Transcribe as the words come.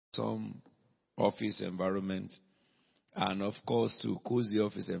some office environment, and of course to cozy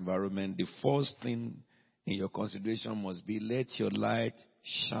office environment, the first thing in your consideration must be let your light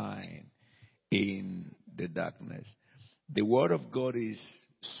shine in the darkness. The word of God is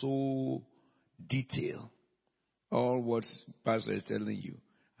so detailed. All what Pastor is telling you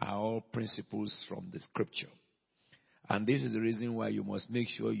are all principles from the scripture. And this is the reason why you must make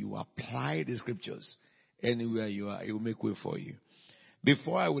sure you apply the scriptures anywhere you are. It will make way for you.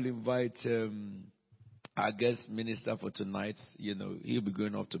 Before I will invite our guest minister for tonight, he'll be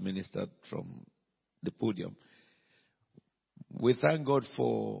going up to minister from the podium. We thank God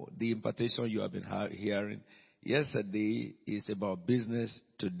for the impartation you have been hearing. Yesterday is about business.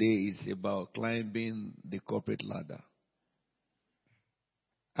 Today is about climbing the corporate ladder.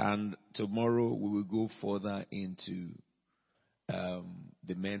 And tomorrow we will go further into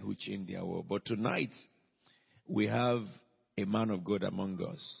the men who changed their world. But tonight we have a man of God among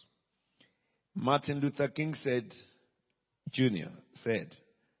us. Martin Luther King Jr. said,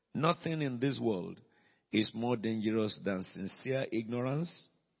 "Nothing in this world is more dangerous than sincere ignorance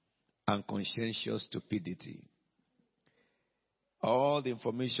and conscientious stupidity." All the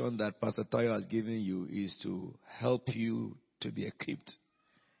information that Pastor Tayo has given you is to help you to be equipped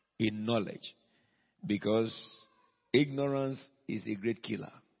in knowledge, because ignorance is a great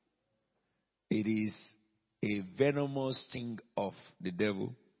killer. It is a venomous sting of the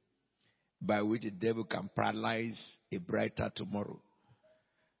devil by which the devil can paralyze a brighter tomorrow.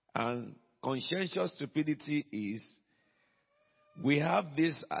 And conscientious stupidity is, we have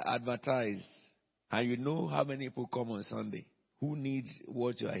this advertised, and you know how many people come on Sunday who need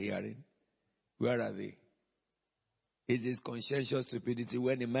what you are hearing. Where are they? It is conscientious stupidity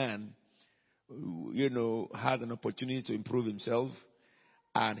when a man, has an opportunity to improve himself,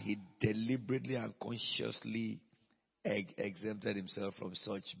 and he deliberately and consciously exempted himself from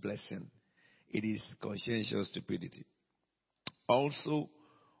such blessing. It is conscientious stupidity. Also,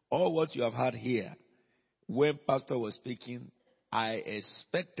 all what you have heard here, when Pastor was speaking, I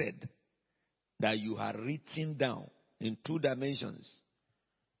expected that you had written down in 2 dimensions,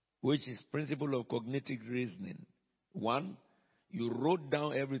 which is principle of cognitive reasoning. 1, you wrote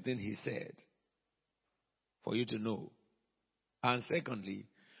down everything he said for you to know. And secondly,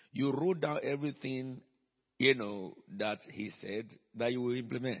 you wrote down everything, that he said that you will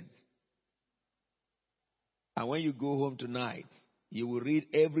implement. And when you go home tonight, you will read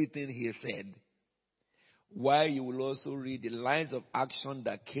everything he said, while you will also read the lines of action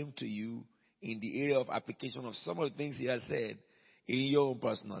that came to you in the area of application of some of the things he has said in your own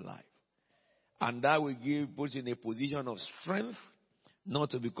personal life. And that will put you in a position of strength,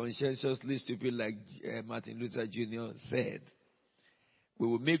 not to be conscientiously stupid like Martin Luther Jr. said. We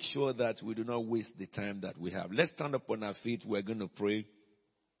will make sure that we do not waste the time that we have. Let's stand up on our feet. We're going to pray,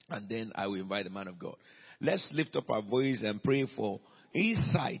 and then I will invite the man of God. Let's lift up our voice and pray for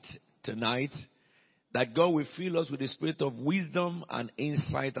insight tonight, that God will fill us with the spirit of wisdom and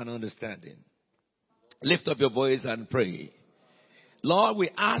insight and understanding. Lift up your voice and pray. Lord, we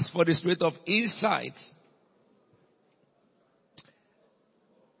ask for the spirit of insight.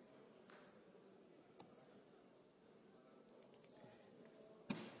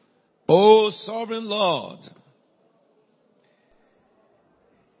 O sovereign Lord,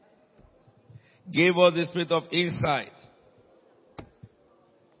 give us the spirit of insight.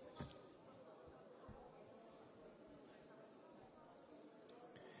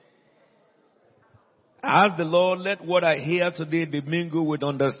 Ask the Lord, let what I hear today be mingled with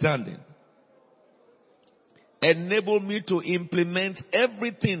understanding. Enable me to implement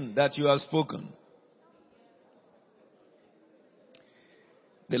everything that you have spoken.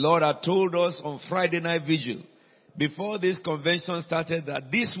 The Lord had told us on Friday night vigil, before this convention started,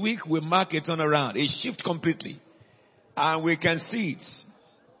 that this week will mark a turnaround, a shift completely. And we can see it.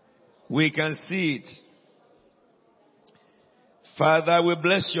 We can see it. Father, we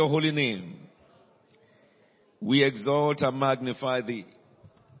bless your holy name. We exalt and magnify thee.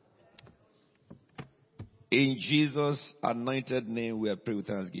 In Jesus' anointed name, we are praying with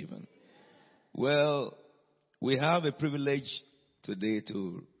thanksgiving. Well, we have a privilege today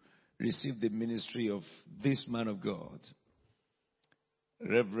to receive the ministry of this man of God,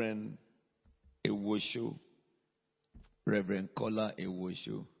 Reverend Ewuoso, Reverend Kola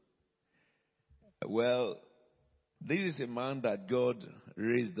Ewuoso. Well, this is a man that God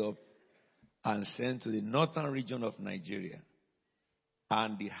raised up and sent to the northern region of Nigeria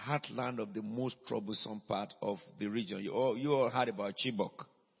and the heartland of the most troublesome part of the region. You all heard about Chibok.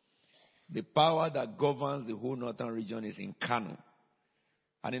 The power that governs the whole northern region is in Kano.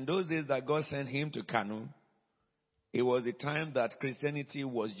 And in those days that God sent him to Kano, it was the time that Christianity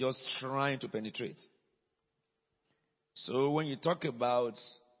was just trying to penetrate. So when you talk about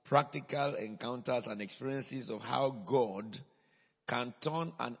practical encounters and experiences of how God can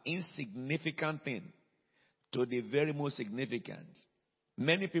turn an insignificant thing to the very most significant,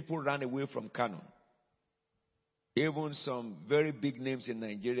 many people ran away from Kano. Even some very big names in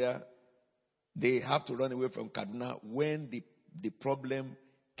Nigeria, they have to run away from Kaduna when the problem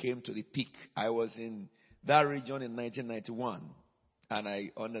came to the peak. I was in that region in 1991, and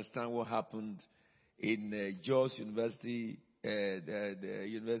I understand what happened in Jos University, the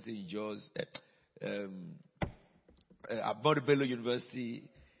university in Jos, Ahmadu Bello University.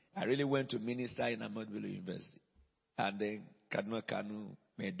 I really went to minister in Ahmadu Bello University, and then Kaduna, Kanu,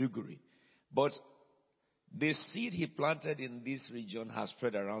 Maiduguri. But the seed he planted in this region has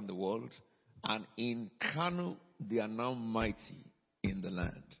spread around the world, and in Kanu, they are now mighty in the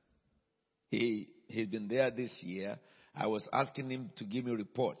land. He's been there this year. I was asking him to give me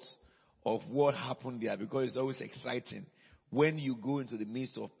reports of what happened there, because it's always exciting when you go into the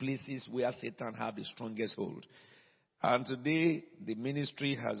midst of places where Satan has the strongest hold. And today, the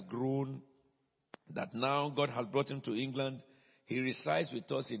ministry has grown, that now God has brought him to England. He resides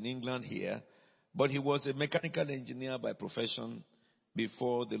with us in England here, but he was a mechanical engineer by profession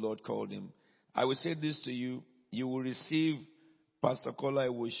before the Lord called him. I will say this to you: you will receive Pastor Kola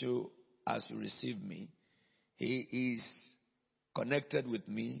Ewuoso as you receive me. He is connected with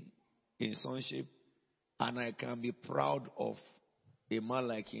me in sonship, and I can be proud of a man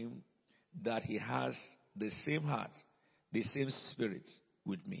like him, that he has the same heart, the same spirit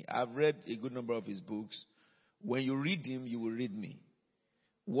with me. I've read a good number of his books. When you read him, you will read me.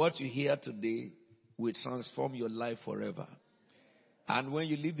 What you hear today will transform your life forever. And when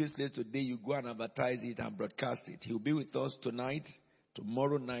you leave this place today, you go and advertise it and broadcast it. He'll be with us tonight,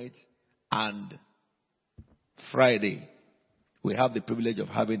 tomorrow night, and Friday. We have the privilege of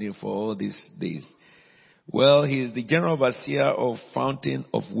having him for all these days. Well, he is the General Overseer of Fountain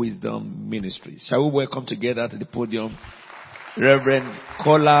of Wisdom Ministries. Shall we welcome together to the podium Reverend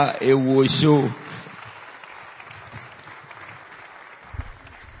Kola Ewuoso?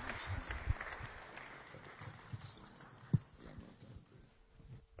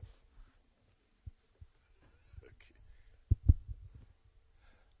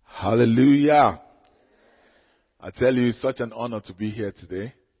 Hallelujah. I tell you, it's such an honor to be here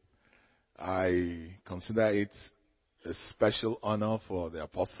today. I consider it a special honor for the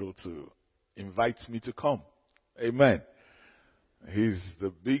apostle to invite me to come. Amen. He's the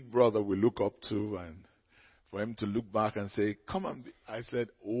big brother we look up to, and for him to look back and say, come on, I said,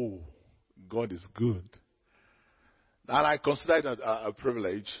 oh, God is good. And I consider it a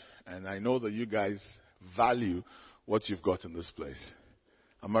privilege, and I know that you guys value what you've got in this place.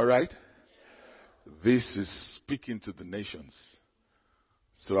 Am I right? This is speaking to the nations.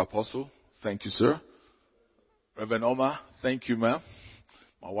 So, Apostle, thank you, sir. Reverend Omar, thank you, ma'am.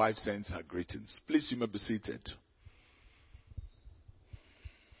 My wife sends her greetings. Please, you may be seated.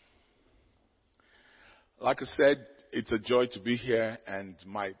 Like I said, it's a joy to be here, and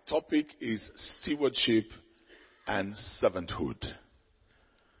my topic is stewardship and servanthood.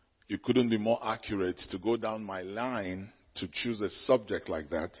 You couldn't be more accurate to go down my line to choose a subject like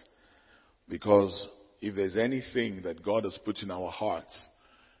that, because if there's anything that God has put in our hearts,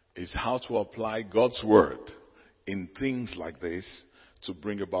 it's how to apply God's word in things like this to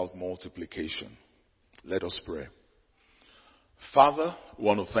bring about multiplication. Let us pray. Father, I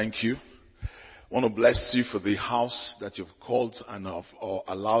want to thank you. I want to bless you for the house that you've called and have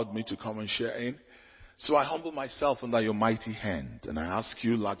allowed me to come and share in. So I humble myself under your mighty hand, and I ask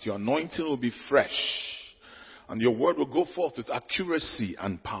you that your anointing will be fresh and your word will go forth with accuracy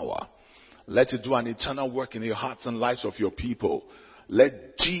and power. Let it do an eternal work in your hearts and lives of your people.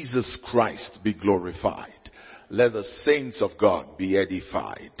 Let Jesus Christ be glorified. Let the saints of God be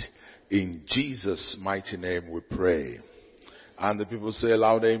edified. In Jesus' mighty name we pray. And the people say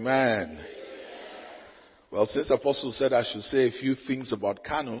aloud, amen. Well, since Apostle said I should say a few things about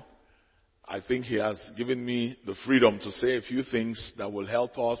Kanu, I think he has given me the freedom to say a few things that will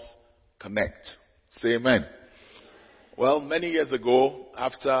help us connect. Say amen. Well, many years ago,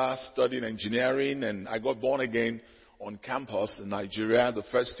 after studying engineering, and I got born again on campus in Nigeria the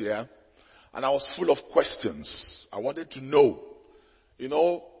first year, and I was full of questions. I wanted to know,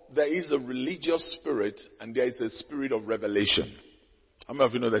 there is a religious spirit and there is a spirit of revelation. How many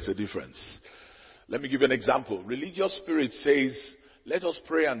of you know there's a difference? Let me give you an example. Religious spirit says, let us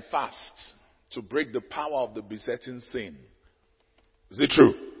pray and fast to break the power of the besetting sin. Is it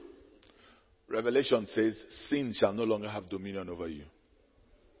true? Revelation says, sin shall no longer have dominion over you.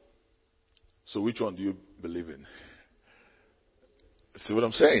 So which one do you believe in? See what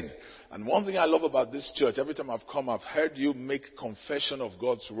I'm saying? And one thing I love about this church, every time I've come, I've heard you make confession of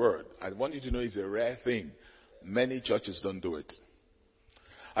God's word. I want you to know it's a rare thing. Many churches don't do it.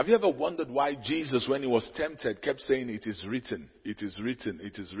 Have you ever wondered why Jesus, when he was tempted, kept saying, "It is written, it is written,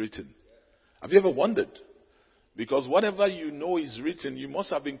 it is written"? Have you ever wondered? Because whatever you know is written, you must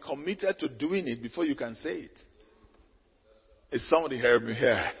have been committed to doing it before you can say it. Is somebody hearing me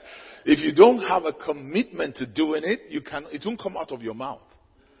here? If you don't have a commitment to doing it, it won't come out of your mouth.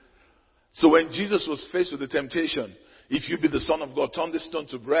 So when Jesus was faced with the temptation, "If you be the Son of God, turn this stone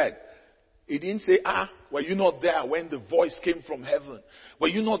to bread," he didn't say, "Were you not there when the voice came from heaven? Were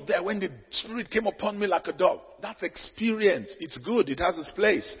you not there when the Spirit came upon me like a dove?" That's experience. It's good. It has its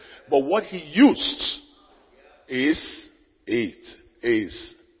place. But what he used is,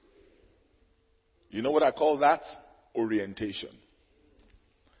 you know what I call that? Orientation.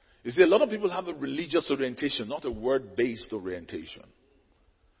 You see, a lot of people have a religious orientation, not a word-based orientation.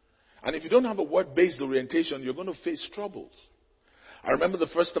 And if you don't have a word-based orientation, you're going to face troubles. I remember the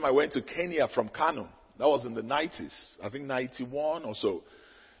first time I went to Kenya from Kano. That was in the 90s. I think 91 or so.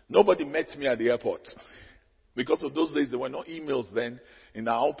 Nobody met me at the airport. Because of those days, there were no emails then in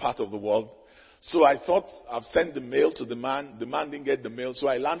our own part of the world. So I thought I've sent the mail to the man. The man didn't get the mail. So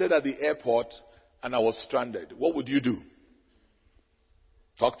I landed at the airport and I was stranded. What would you do?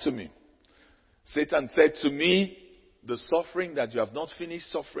 Talk to me. Satan said to me, "The suffering that you have not finished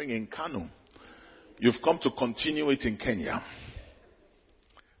suffering in Kano, you've come to continue it in Kenya."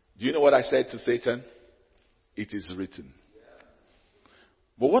 Do you know what I said to Satan? It is written.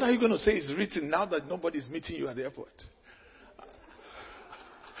 But what are you going to say is written now that nobody's meeting you at the airport?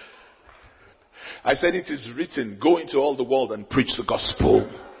 I said, "It is written, go into all the world and preach the gospel."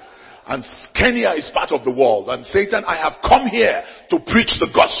 And Kenya is part of the world. And Satan, I have come here to preach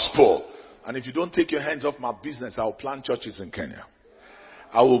the gospel. And if you don't take your hands off my business, I will plant churches in Kenya.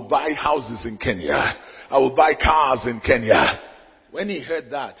 I will buy houses in Kenya. I will buy cars in Kenya. When he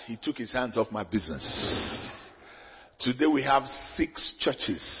heard that, he took his hands off my business. Today we have 6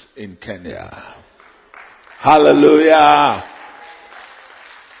 churches in Kenya. Hallelujah.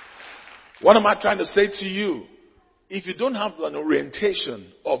 What am I trying to say to you? If you don't have an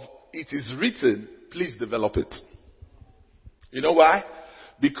orientation of it is written, please develop it. You know why?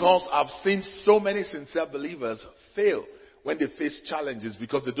 Because I've seen so many sincere believers fail when they face challenges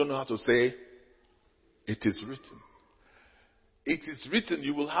because they don't know how to say, "It is written." It is written.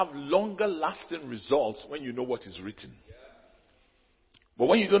 You will have longer lasting results when you know what is written. But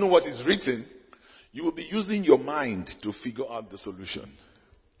when you don't know what is written, you will be using your mind to figure out the solution.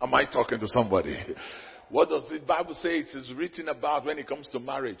 Am I talking to somebody? What does the Bible say it is written about when it comes to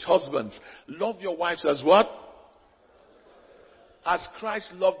marriage? Husbands, love your wives as what? As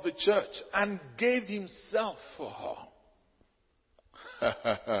Christ loved the church and gave himself for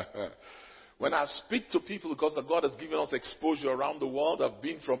her. When I speak to people, because God has given us exposure around the world, I've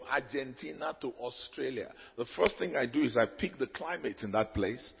been from Argentina to Australia. The first thing I do is I pick the climate in that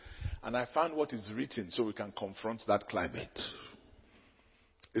place and I find what is written so we can confront that climate.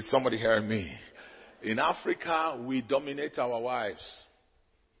 Is somebody hearing me? In Africa, we dominate our wives.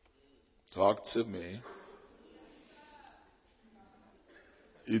 Talk to me.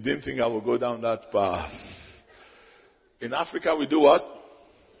 You didn't think I would go down that path. In Africa, we do what?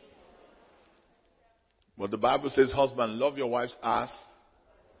 But the Bible says, husband, love your wives as.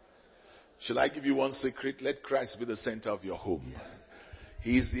 Shall I give you one secret? Let Christ be the center of your home.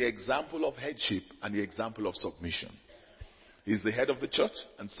 He is the example of headship and the example of submission. He is the head of the church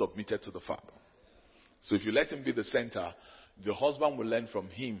and submitted to the Father. So if you let him be the center, the husband will learn from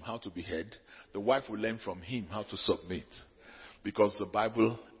him how to be head. The wife will learn from him how to submit. Because the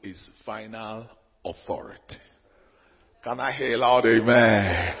Bible is final authority. Can I hear a loud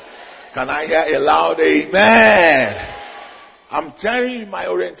amen? Can I hear a loud amen? I'm telling you my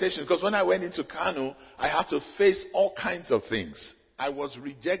orientation, because when I went into Kano, I had to face all kinds of things. I was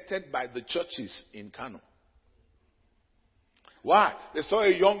rejected by the churches in Kano. Why? They saw a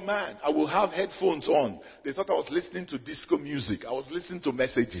young man. I will have headphones on. They thought I was listening to disco music. I was listening to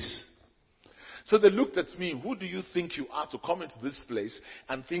messages. So they looked at me. Who do you think you are to come into this place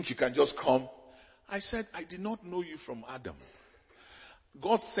and think you can just come? I said, I did not know you from Adam.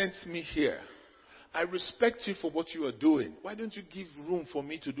 God sent me here. I respect you for what you are doing. Why don't you give room for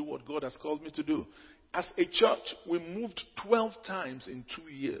me to do what God has called me to do? As a church, we moved 12 times in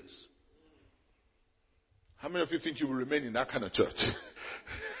 2 years. How many of you think you will remain in that kind of church?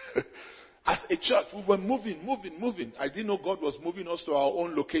 As a church, we were moving. I didn't know God was moving us to our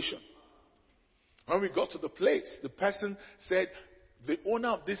own location. When we got to the place, the person said, the owner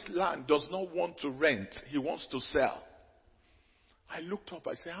of this land does not want to rent. He wants to sell. I looked up.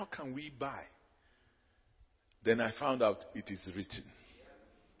 I said, how can we buy? Then I found out it is written.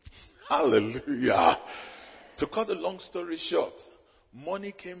 Hallelujah. To cut a long story short,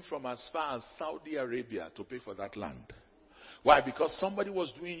 money came from as far as Saudi Arabia to pay for that land. Why? Because somebody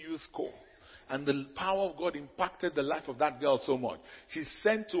was doing youth corps. And the power of God impacted the life of that girl so much. She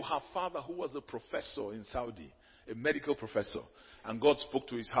sent to her father, who was a professor in Saudi, a medical professor. And God spoke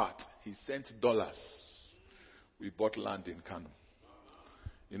to his heart. He sent dollars. We bought land in Kano.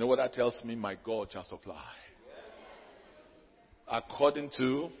 You know what that tells me? My God shall supply. According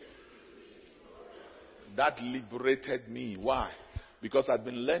to that liberated me. Why? Because I've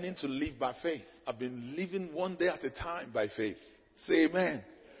been learning to live by faith. I've been living one day at a time by faith. Say amen.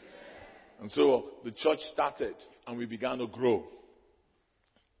 And so the church started and we began to grow.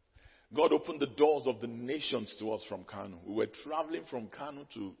 God opened the doors of the nations to us from Kano. We were traveling from Kano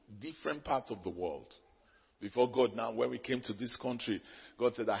to different parts of the world. Before God now, when we came to this country,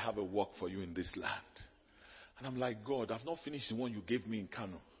 God said, I have a work for you in this land. And I'm like, God, I've not finished the one you gave me in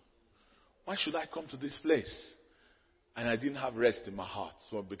Kano. Why should I come to this place? And I didn't have rest in my heart.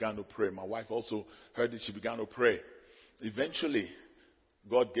 So I began to pray. My wife also heard it. She began to pray. Eventually,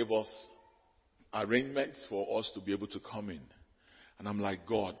 God gave us arrangements for us to be able to come in. And I'm like,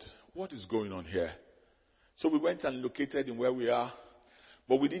 God, what is going on here? So we went and located in where we are.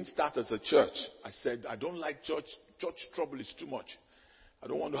 But we didn't start as a church. I said, I don't like church. Church trouble is too much. I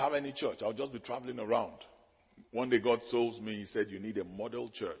don't want to have any church. I'll just be traveling around. One day God told me, he said, you need a model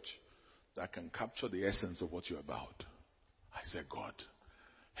church that can capture the essence of what you're about. I said, God,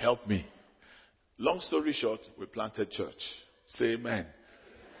 help me. Long story short, we planted church. Say amen.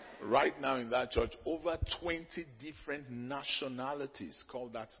 Right now in that church, over 20 different nationalities call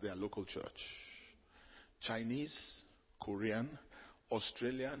that their local church. Chinese, Korean,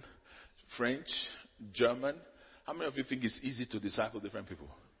 Australian, French, German. How many of you think it's easy to disciple different people?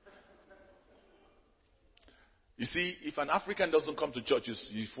 You see, if an African doesn't come to church,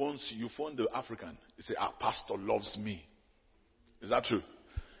 you phone the African. You say, our pastor loves me. Is that true?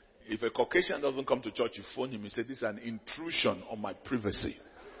 If a Caucasian doesn't come to church, you phone him. You say, this is an intrusion on my privacy.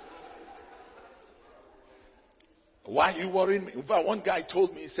 Why are you worrying me? In fact, one guy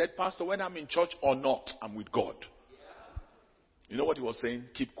told me, he said, Pastor, when I'm in church or not, I'm with God. You know what he was saying?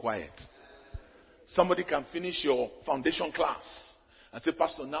 Keep quiet. Somebody can finish your foundation class and say,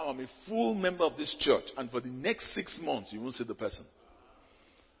 Pastor, now I'm a full member of this church. And for the next 6 months, you won't see the person.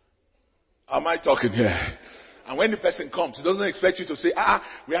 Am I talking here? And when the person comes, he doesn't expect you to say,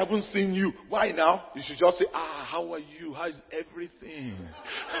 we haven't seen you. Why now? You should just say, how are you? How is everything?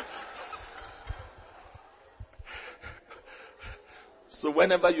 So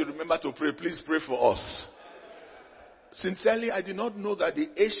whenever you remember to pray, please pray for us. Sincerely, I did not know that the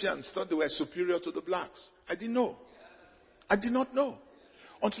Asians thought they were superior to the blacks. I didn't know. I did not know.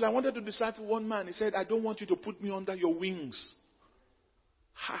 Until I wanted to disciple one man. He said, I don't want you to put me under your wings.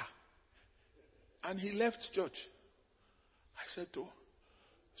 And he left church. I said, oh.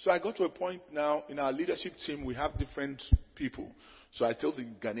 So I got to a point now in our leadership team, we have different people. So I told the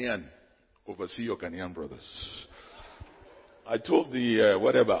Ghanaian, oversee your Ghanaian brothers. I told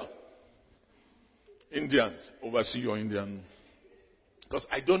the, Indians, oversee your Indian. Because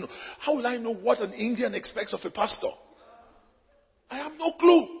I don't know. How will I know what an Indian expects of a pastor? I have no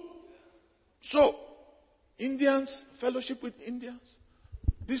clue. So, Indians, fellowship with Indians.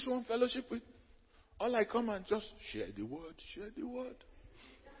 This one, fellowship with. All I come and just share the word, share the word.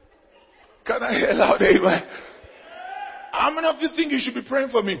 Can I hear loud amen? How many of you think you should be praying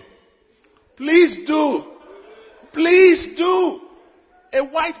for me? Please do. Please do. A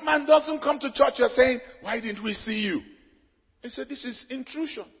white man doesn't come to church. You're saying, why didn't we see you? He said, this is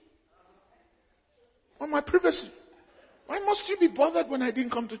intrusion on my privacy. Why must you be bothered when I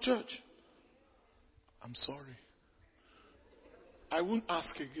didn't come to church? I'm sorry. I won't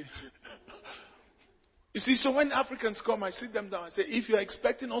ask again. You see, so when Africans come, I sit them down and say, if you're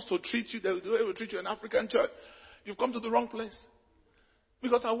expecting us to treat you the way we treat you in African church, you've come to the wrong place.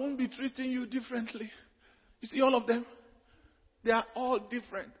 Because I won't be treating you differently. You see all of them? They are all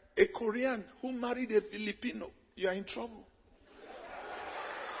different. A Korean who married a Filipino, you are in trouble.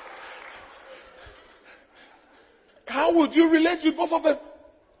 How would you relate with both of them?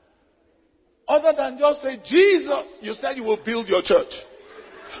 Other than just say, Jesus, you said you will build your church.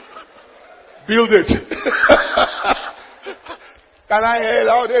 Build it. Can I hear a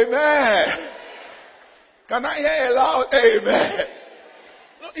loud amen? Can I hear a loud amen?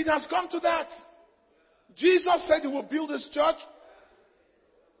 No, it has come to that. Jesus said he will build his church.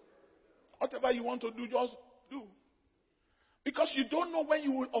 Whatever you want to do, just do. Because you don't know when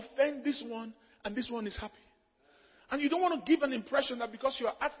you will offend this one and this one is happy. And you don't want to give an impression that because you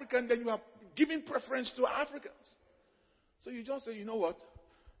are African, then you are giving preference to Africans. So you just say, you know what?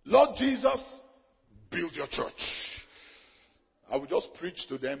 Lord Jesus, build your church. I will just preach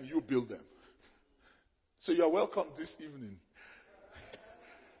to them, you build them. So you are welcome this evening.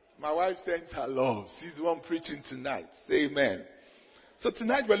 My wife sends her love. She's the one preaching tonight. Say amen. So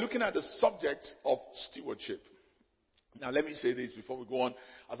tonight we're looking at the subject of stewardship. Now let me say this before we go on.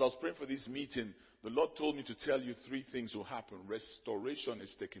 As I was praying for this meeting, the Lord told me to tell you 3 things will happen. Restoration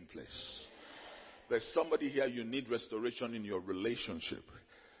is taking place. There's somebody here, you need restoration in your relationship.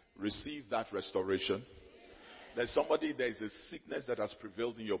 Receive that restoration. There's somebody, there's a sickness that has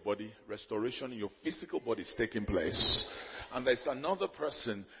prevailed in your body. Restoration in your physical body is taking place. And there's another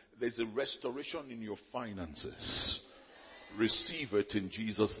person, there's a restoration in your finances. Receive it in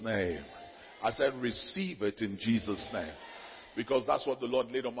Jesus' name. I said receive it in Jesus' name. Because that's what the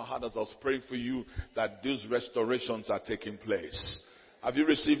Lord laid on my heart as I was praying for you, that these restorations are taking place. Have you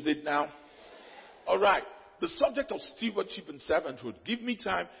received it now? All right. The subject of stewardship and servanthood. Give me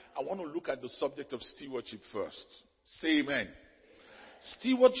time. I want to look at the subject of stewardship first. Say amen.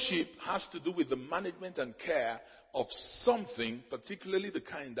 Stewardship has to do with the management and care of something, particularly the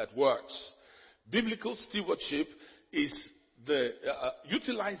kind that works. Biblical stewardship is the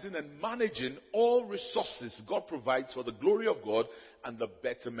utilizing and managing all resources God provides for the glory of God and the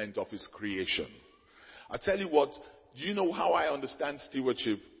betterment of His creation. I tell you what, do you know how I understand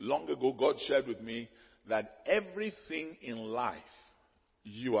stewardship? Long ago, God shared with me that everything in life,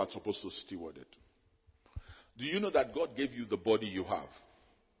 you are supposed to steward it. Do you know that God gave you the body you have?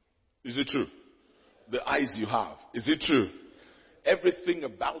 Is it true? The eyes you have. Is it true? Everything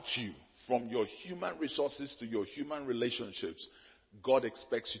about you, from your human resources to your human relationships, God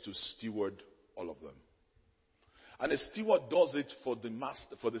expects you to steward all of them. And a steward does it for the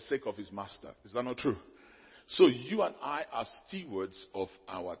master, for the sake of his master. Is that not true? So you and I are stewards of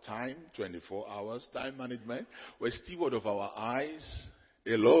our time, 24 hours, time management. We're steward of our eyes.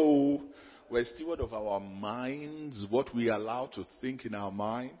 Hello. We're steward of our minds, what we allow to think in our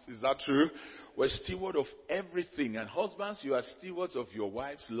minds. Is that true? We're steward of everything. And husbands, you are stewards of your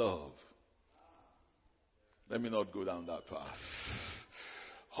wife's love. Let me not go down that path.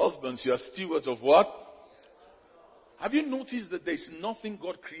 Husbands, you are stewards of what? Have you noticed that there's nothing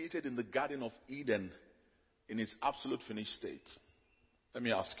God created in the Garden of Eden in its absolute finished state? Let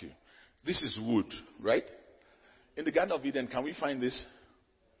me ask you. This is wood, right? In the Garden of Eden, can we find this?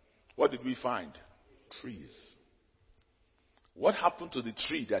 What did we find? Trees. What happened to the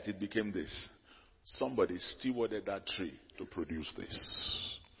tree that it became this? Somebody stewarded that tree to produce this.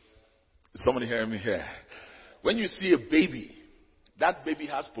 Is somebody hearing me here? When you see a baby, that baby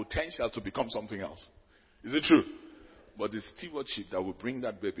has potential to become something else. Is it true? But the stewardship that will bring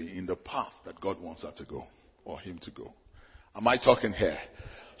that baby in the path that God wants her to go, or him to go. Am I talking here?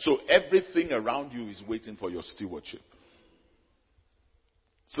 So everything around you is waiting for your stewardship.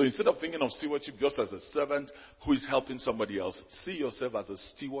 So instead of thinking of stewardship just as a servant who is helping somebody else, see yourself as a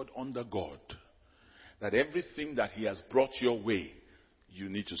steward under God. That everything that He has brought your way, you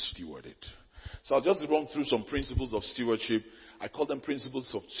need to steward it. So I'll just run through some principles of stewardship. I call them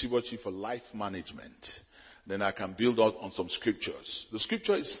principles of stewardship for life management. Then I can build out on some scriptures. The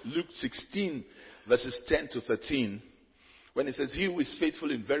scripture is Luke 16, verses 10 to 13. When it says, he who is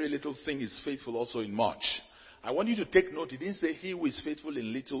faithful in very little thing is faithful also in much. I want you to take note. He didn't say he who is faithful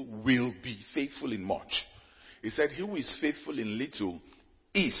in little will be faithful in much. He said he who is faithful in little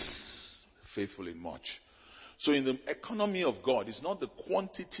is faithful in much. So in the economy of God, it's not the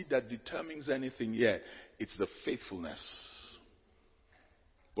quantity that determines anything yet. It's the faithfulness.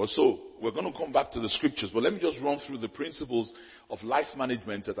 But so, we're going to come back to the scriptures. But let me just run through the principles of life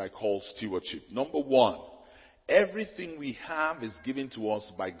management that I call stewardship. Number 1, everything we have is given to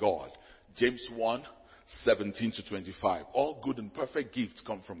us by God. James 1, 17 to 25. All good and perfect gifts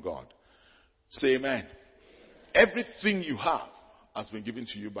come from God. Say amen. Everything you have has been given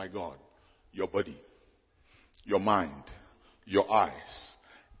to you by God. Your body, your mind, your eyes,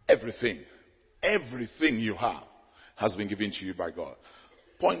 everything you have has been given to you by God.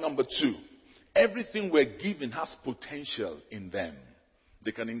 Point number 2, everything we're given has potential in them.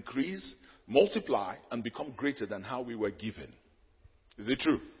 They can increase, multiply, and become greater than how we were given. Is it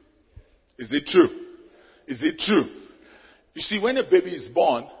true? Is it true? Is it true? You see, when a baby is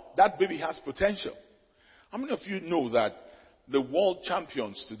born, that baby has potential. How many of you know that the world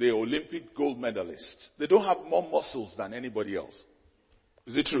champions today, Olympic gold medalists, they don't have more muscles than anybody else?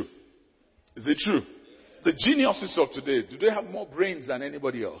 Is it true? Is it true? The geniuses of today, do they have more brains than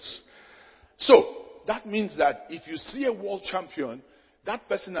anybody else? So, that means that if you see a world champion, That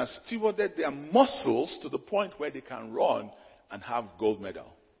person has stewarded their muscles to the point where they can run and have gold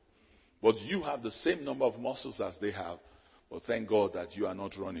medal. But you have the same number of muscles as they have. But thank God that you are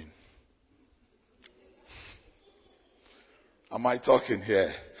not running. Am I talking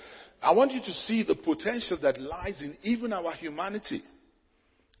here? I want you to see the potential that lies in even our humanity.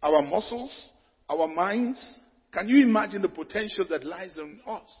 Our muscles, our minds. Can you imagine the potential that lies in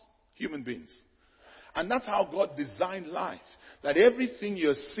us, human beings? And that's how God designed life. That everything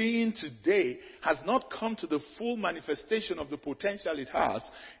you're seeing today has not come to the full manifestation of the potential it has,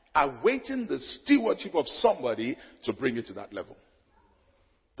 awaiting the stewardship of somebody to bring it to that level.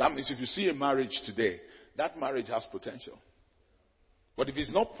 That means if you see a marriage today, that marriage has potential. But if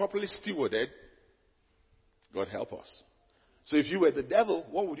it's not properly stewarded, God help us. So if you were the devil,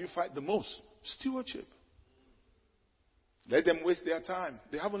 what would you fight the most? Stewardship. Let them waste their time.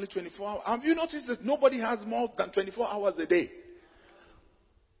 They have only 24 hours. Have you noticed that nobody has more than 24 hours a day?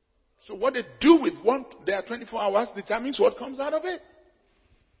 So what they do with their 24 hours determines what comes out of it.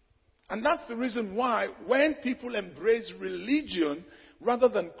 And that's the reason why when people embrace religion rather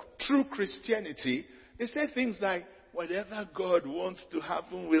than true Christianity, they say things like, whatever God wants to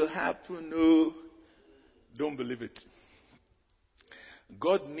happen will happen. No, don't believe it.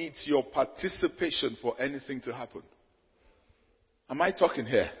 God needs your participation for anything to happen. Am I talking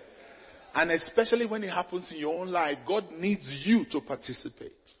here? And especially when it happens in your own life, God needs you to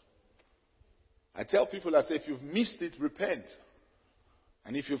participate. I tell people, I say, if you've missed it, repent.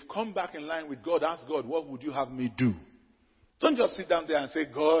 And if you've come back in line with God, ask God, what would you have me do? Don't just sit down there and say,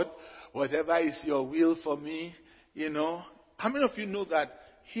 God, whatever is your will for me, you know. How many of you know that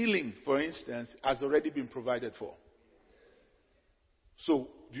healing, for instance, has already been provided for? So,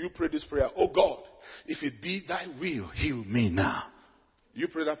 do you pray this prayer? Oh God, if it be thy will, heal me now. Do you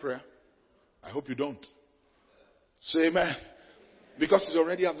pray that prayer? I hope you don't. Say amen. Because it's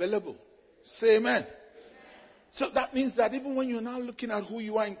already available. Say amen. So that means that even when you're now looking at who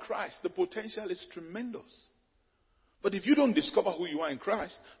you are in Christ, the potential is tremendous. But if you don't discover who you are in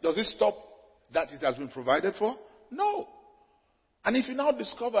Christ, does it stop that it has been provided for? No. And if you now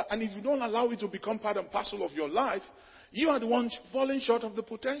discover, and if you don't allow it to become part and parcel of your life, you are the one falling short of the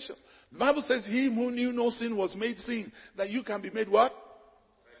potential. The Bible says, he who knew no sin was made sin, that you can be made what?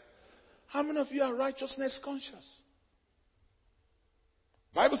 How many of you are righteousness conscious?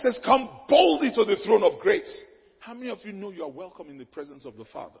 The Bible says, come boldly to the throne of grace. How many of you know you are welcome in the presence of the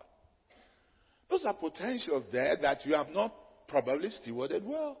Father? Those are potentials there that you have not probably stewarded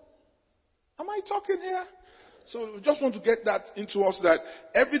well. Am I talking here? So we just want to get that into us, that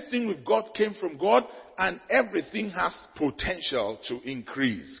everything we've got came from God and everything has potential to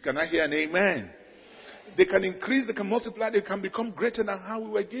increase. Can I hear an amen? They can increase, they can multiply, they can become greater than how we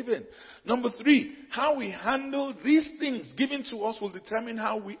were given. Number 3, how we handle these things given to us will determine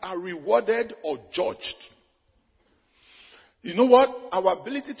how we are rewarded or judged. You know what? Our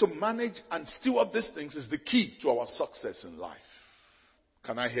ability to manage and steward these things is the key to our success in life.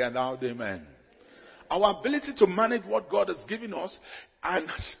 Can I hear now? Amen. Our ability to manage what God has given us and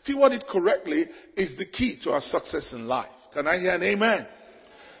steward it correctly is the key to our success in life. Can I hear an amen?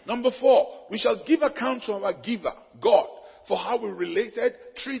 Number 4, we shall give account to our giver, God, for how we related,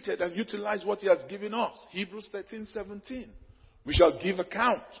 treated, and utilized what he has given us. Hebrews 13:17. We shall give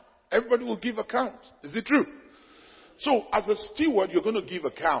account. Everybody will give account. Is it true? So, as a steward, you're going to give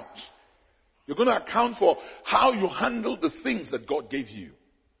account. You're going to account for how you handle the things that God gave you.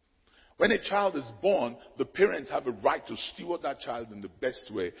 When a child is born, the parents have a right to steward that child in the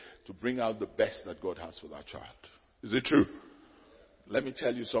best way to bring out the best that God has for that child. Is it true? Let me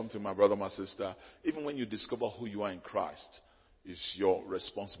tell you something, my brother, my sister. Even when you discover who you are in Christ, it's your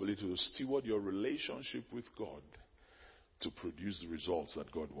responsibility to steward your relationship with God to produce the results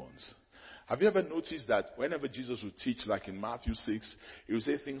that God wants. Have you ever noticed that whenever Jesus would teach, like in Matthew 6, he would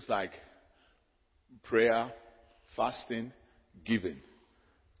say things like prayer, fasting, giving.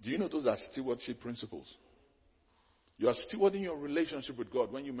 Do you know those are stewardship principles? You are stewarding your relationship with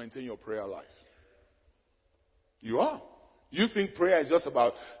God when you maintain your prayer life. You are. You think prayer is just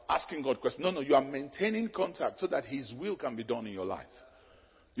about asking God questions. No, you are maintaining contact so that his will can be done in your life.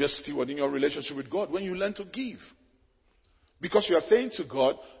 You're stewarding your relationship with God when you learn to give. Because you are saying to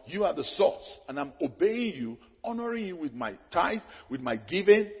God, you are the source, and I'm obeying you, honoring you with my tithe, with my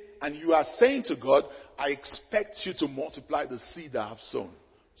giving, and you are saying to God, I expect you to multiply the seed I have sown.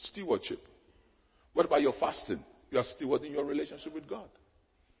 Stewardship. What about your fasting? You are stewarding your relationship with God.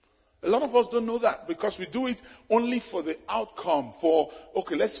 A lot of us don't know that because we do it only for the outcome, for,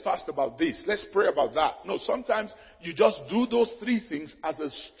 okay, let's fast about this, let's pray about that. No, sometimes you just do those 3 things as a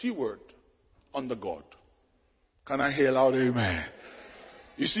steward under God. Can I hear loud amen?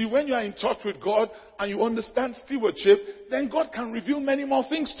 You see, when you are in touch with God and you understand stewardship, then God can reveal many more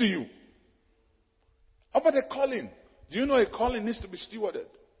things to you. How about a calling? Do you know a calling needs to be stewarded?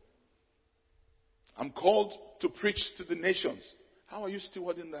 I'm called to preach to the nations. How are you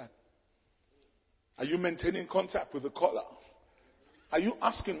stewarding that? Are you maintaining contact with the caller? Are you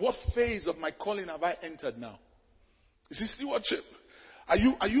asking, what phase of my calling have I entered now? Is it stewardship? Are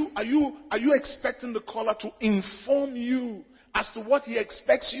you expecting the caller to inform you as to what he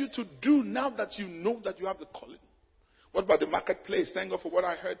expects you to do now that you know that you have the calling? What about the marketplace? Thank God for what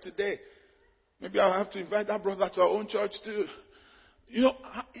I heard today. Maybe I'll have to invite that brother to our own church too. You know,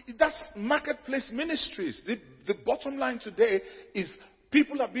 that's marketplace ministries. The bottom line today is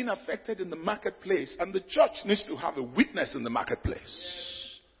people are being affected in the marketplace, and the church needs to have a witness in the marketplace.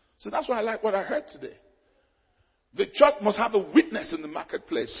 So that's why I like what I heard today. The church must have a witness in the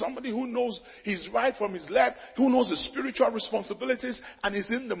marketplace. Somebody who knows his right from his left, who knows his spiritual responsibilities, and is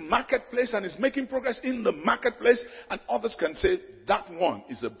in the marketplace and is making progress in the marketplace. And others can say, that one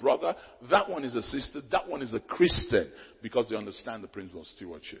is a brother, that one is a sister, that one is a Christian, because they understand the principle of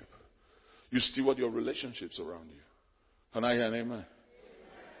stewardship. You steward your relationships around you. Can I hear an amen?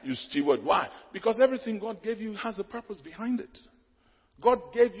 You steward. Why? Because everything God gave you has a purpose behind it. God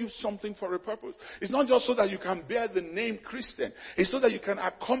gave you something for a purpose. It's not just so that you can bear the name Christian. It's so that you can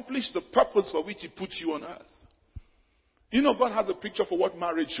accomplish the purpose for which He put you on earth. You know, God has a picture for what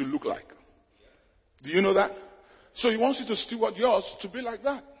marriage should look like. Do you know that? So He wants you to steward yours to be like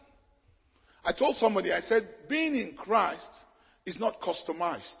that. I told somebody, I said, being in Christ is not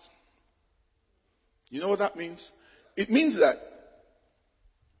customized. You know what that means? It means that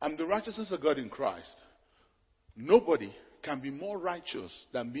I'm the righteousness of God in Christ. Nobody can be more righteous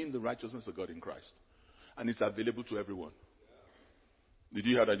than being the righteousness of God in Christ. And it's available to everyone. Did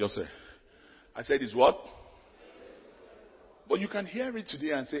you hear that I just say? I said it's what? But you can hear it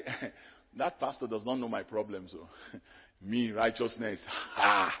today and say, that pastor does not know my problems. So. Me, righteousness.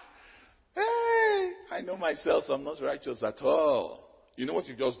 Hey, I know myself. I'm not righteous at all. You know what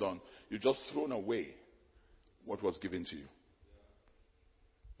you've just done? You've just thrown away what was given to you.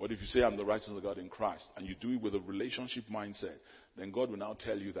 What if you say, I'm the righteousness of God in Christ, and you do it with a relationship mindset, then God will now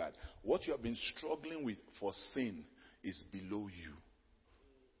tell you that what you have been struggling with for sin is below you.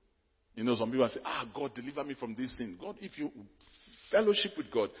 You know, some people say, God, deliver me from this sin. God, if you fellowship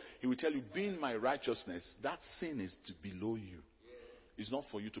with God, He will tell you, being my righteousness, that sin is below you. It's not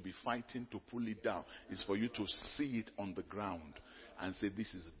for you to be fighting to pull it down. It's for you to see it on the ground and say,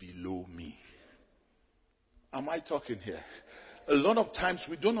 this is below me. Am I talking here? A lot of times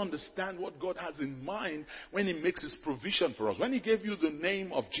we don't understand what God has in mind when He makes His provision for us. When He gave you the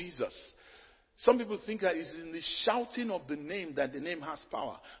name of Jesus, some people think that it's in the shouting of the name that the name has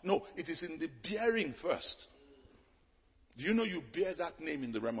power. No, it is in the bearing first. Do you know you bear that name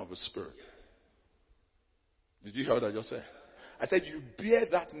in the realm of the Spirit? Did you hear what I just said? I said you bear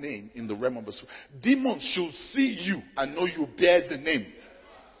that name in the realm of the Spirit. Demons should see you and know you bear the name.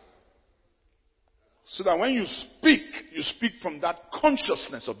 So that when you speak from that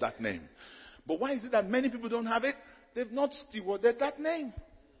consciousness of that name. But why is it that many people don't have it? They've not stewarded that name.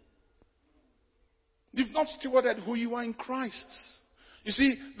 They've not stewarded who you are in Christ. You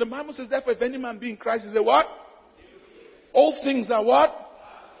see, the Bible says, therefore, if any man be in Christ, is a what? All things are what?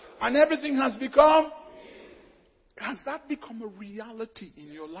 And everything has become? Has that become a reality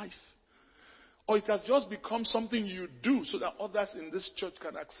in your life? Or it has just become something you do so that others in this church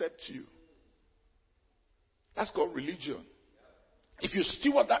can accept you? That's called religion. If you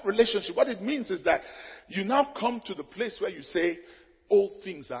steward that relationship, what it means is that you now come to the place where you say, all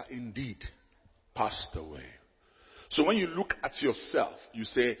things are indeed passed away. So when you look at yourself, you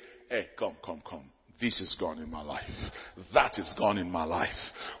say, hey, come. This is gone in my life. That is gone in my life.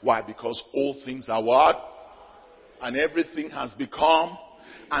 Why? Because all things are what? And everything has become,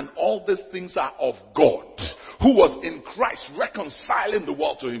 and all these things are of God, who was in Christ reconciling the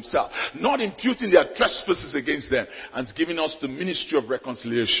world to Himself, not imputing their trespasses against them, and giving us the ministry of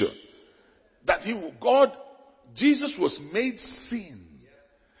reconciliation. That Jesus was made sin.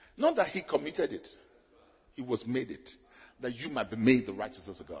 Not that He committed it. He was made it. That you might be made the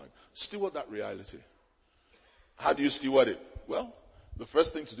righteousness of God. Steward that reality. How do you steward it? Well, the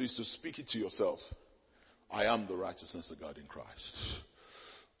first thing to do is to speak it to yourself. I am the righteousness of God in Christ.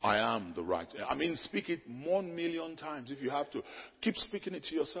 I am the right. Speak it 1 million times if you have to. Keep speaking it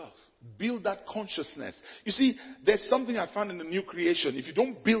to yourself. Build that consciousness. You see, there's something I found in the new creation. If you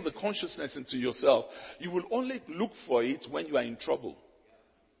don't build the consciousness into yourself, you will only look for it when you are in trouble.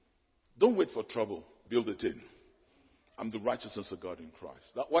 Don't wait for trouble. Build it in. I'm the righteousness of God in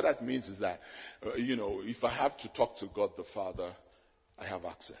Christ. What that means is that, if I have to talk to God the Father, I have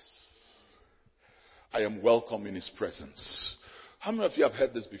access. I am welcome in His presence. How many of you have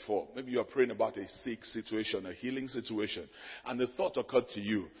heard this before? Maybe you are praying about a sick situation, a healing situation, and the thought occurred to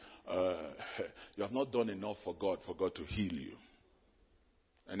you, you have not done enough for God to heal you.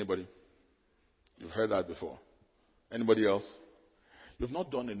 Anybody? You've heard that before. Anybody else? You've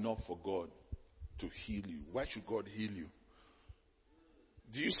not done enough for God to heal you. Why should God heal you?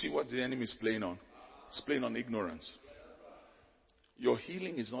 Do you see what the enemy is playing on? It's playing on ignorance. Your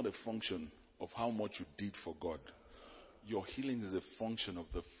healing is not a function of how much you did for God. Your healing is a function of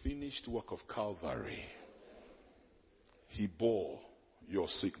the finished work of Calvary. He bore your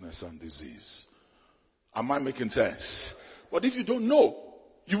sickness and disease. Am I making sense? But if you don't know,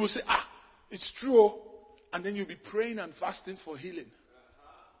 you will say, it's true. And then you'll be praying and fasting for healing.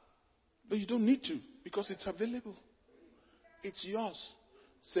 But you don't need to, because it's available. It's yours.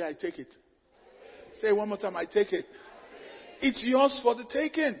 Say, I take it. Say it one more time, I take it. It's yours for the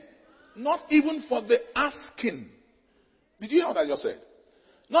taking. Not even for the asking. Did you hear what I just said?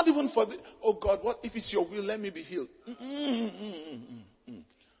 Not even for the, oh God, what if it's your will, let me be healed.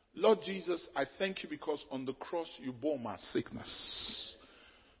 Lord Jesus, I thank you because on the cross you bore my sickness.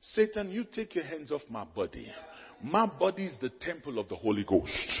 Satan, you take your hands off my body. My body is the temple of the Holy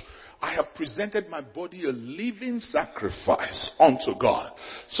Ghost. I have presented my body a living sacrifice unto God.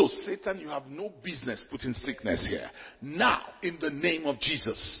 So Satan, you have no business putting sickness here. Now, in the name of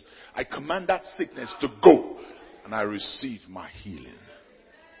Jesus, I command that sickness to go. And I receive my healing.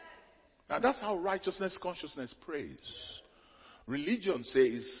 Now that's how righteousness consciousness prays. Religion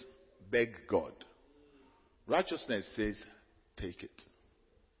says, beg God. Righteousness says, take it.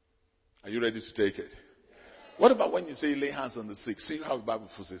 Are you ready to take it? What about when you say lay hands on the sick? See how the Bible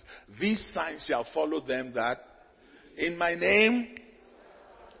says, these signs shall follow them that in my name.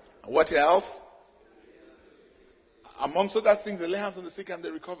 What else? Amongst other things, they lay hands on the sick and they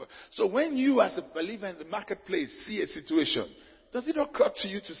recover. So when you as a believer in the marketplace see a situation, does it occur to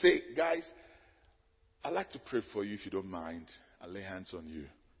you to say, guys, I'd like to pray for you if you don't mind. I'll lay hands on you.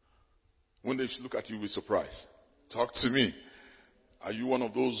 When they look at you with surprise, talk to me. Are you one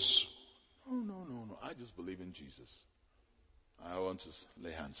of those? Oh, no. I just believe in Jesus. I want to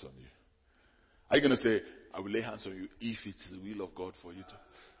lay hands on you. Are you going to say, I will lay hands on you if it's the will of God for you to?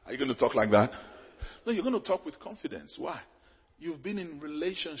 Are you going to talk like that? No, you're going to talk with confidence. Why? You've been in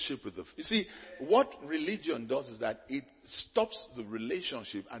relationship with the... You see, what religion does is that it stops the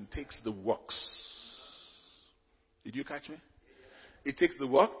relationship and takes the works. Did you catch me? It takes the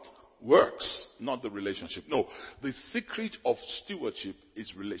works, not the relationship. No, the secret of stewardship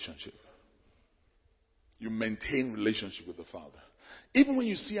is relationship. You maintain relationship with the Father. Even when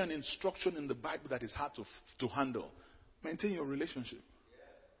you see an instruction in the Bible that is hard to handle, maintain your relationship.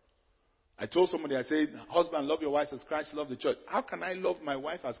 I told somebody, I said, husband, love your wife as Christ loved the church. How can I love my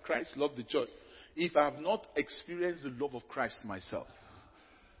wife as Christ loved the church if I have not experienced the love of Christ myself?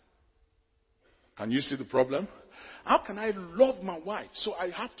 Can you see the problem? How can I love my wife? So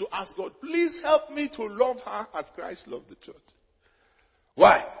I have to ask God, please help me to love her as Christ loved the church.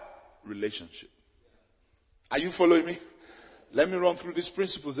 Why? Relationship. Are you following me? Let me run through these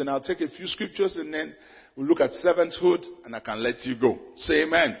principles and I'll take a few scriptures and then we'll look at servanthood and I can let you go. Say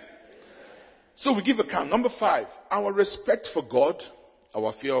amen. So we give account. Number 5, our respect for God,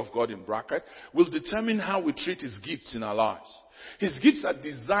 our fear of God in bracket, will determine how we treat His gifts in our lives. His gifts are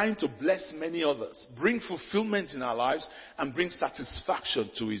designed to bless many others, bring fulfillment in our lives, and bring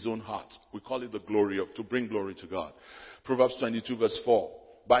satisfaction to His own heart. We call it to bring glory to God. Proverbs 22 verse 4.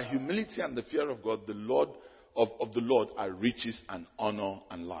 By humility and the fear of God, the Lord are riches and honor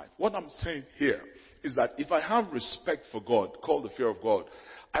and life. What I'm saying here is that if I have respect for God, called the fear of God,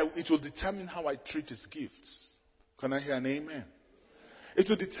 it will determine how I treat His gifts. Can I hear an amen? It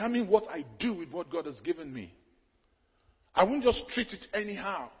will determine what I do with what God has given me. I won't just treat it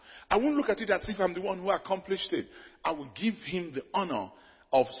anyhow. I won't look at it as if I'm the one who accomplished it. I will give Him the honor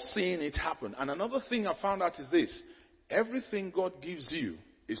of seeing it happen. And another thing I found out is this. Everything God gives you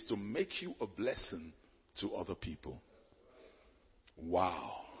is to make you a blessing to other people.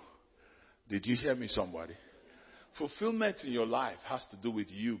 Wow. Did you hear me, somebody? Fulfillment in your life has to do with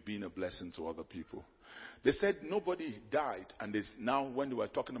you being a blessing to other people. They said nobody died, and now when they were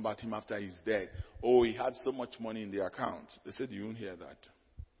talking about him after he's dead, oh, he had so much money in the account. They said you won't hear that.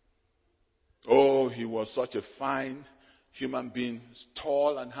 Oh, he was such a fine human being,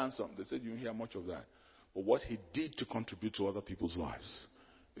 tall and handsome. They said you won't hear much of that. But what he did to contribute to other people's lives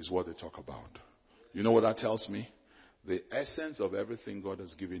is what they talk about. You know what that tells me? The essence of everything God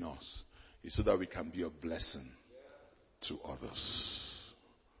has given us is so that we can be a blessing to others.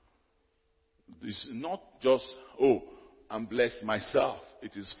 It's not just, I'm blessed myself.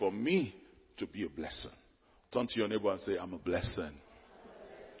 It is for me to be a blessing. Turn to your neighbor and say, I'm a blessing.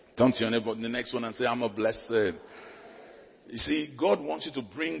 Turn to your neighbor, the next one, and say, I'm a blessing. You see, God wants you to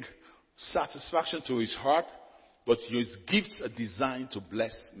bring satisfaction to his heart, but his gifts are designed to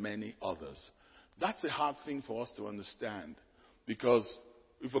bless many others. That's a hard thing for us to understand, because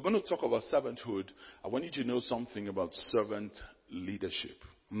if we're going to talk about servanthood, I want you to know something about servant leadership.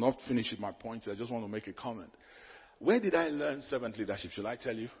 I'm not finished with my points. I just want to make a comment. Where did I learn servant leadership? Shall I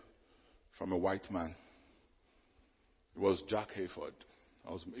tell you? From a white man. It was Jack Hayford.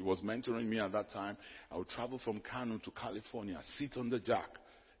 He was mentoring me at that time. I would travel from Kano to California, sit under Jack.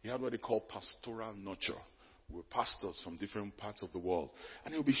 He had what they call pastoral nurture. We were pastors from different parts of the world.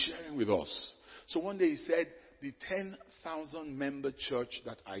 And he'll be sharing with us. So one day he said, the 10,000 member church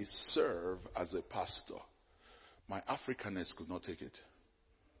that I serve as a pastor, my Africanness could not take it.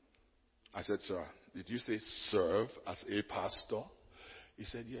 I said, sir, did you say serve as a pastor? He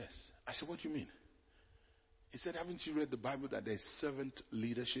said, yes. I said, what do you mean? He said, haven't you read the Bible that there's servant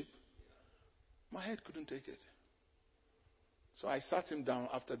leadership? My head couldn't take it. So I sat him down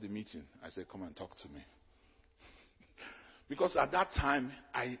after the meeting. I said, come and talk to me. Because at that time,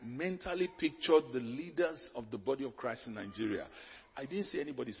 I mentally pictured the leaders of the body of Christ in Nigeria. I didn't see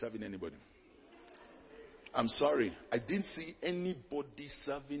anybody serving anybody. I'm sorry. I didn't see anybody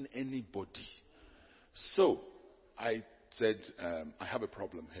serving anybody. So I said, I have a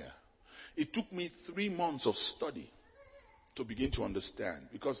problem here. It took me 3 months of study to begin to understand.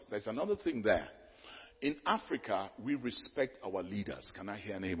 Because there's another thing there. In Africa, we respect our leaders. Can I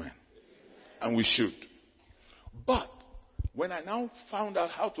hear an amen? And we should. But when I now found out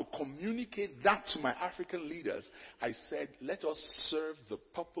how to communicate that to my African leaders, I said, let us serve the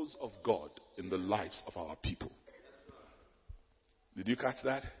purpose of God in the lives of our people. Did you catch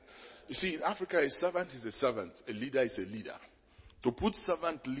that? You see, in Africa, a servant is a servant. A leader is a leader. To put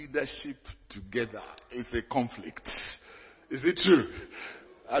servant leadership together is a conflict. Is it true?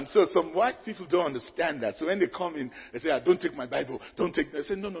 And so some white people don't understand that. So when they come in, they say, don't take my Bible. Don't take that. I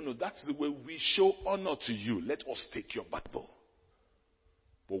say, no. That's the way we show honor to you. Let us take your Bible.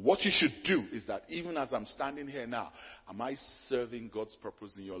 But what you should do is that even as I'm standing here now, am I serving God's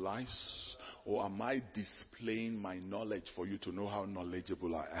purpose in your lives? Or am I displaying my knowledge for you to know how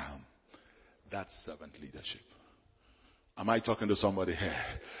knowledgeable I am? That's servant leadership. Am I talking to somebody here?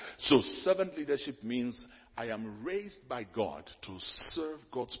 So servant leadership means I am raised by God to serve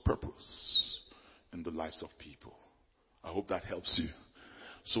God's purpose in the lives of people. I hope that helps you.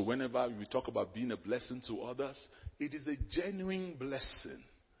 So whenever we talk about being a blessing to others, it is a genuine blessing.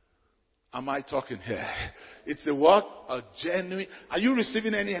 Am I talking here? It's a what? A genuine. Are you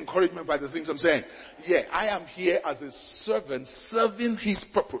receiving any encouragement by the things I'm saying? Yeah, I am here as a servant serving his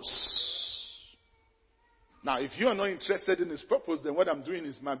purpose. Now, if you are not interested in his purpose, then what I'm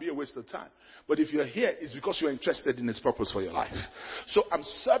doing might be a waste of time. But if you're here, it's because you're interested in his purpose for your life. So I'm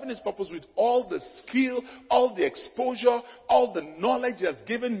serving his purpose with all the skill, all the exposure, all the knowledge he has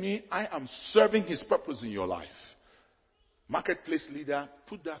given me. I am serving his purpose in your life. Marketplace leader,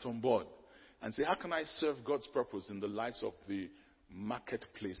 put that on board and say, how can I serve God's purpose in the lives of the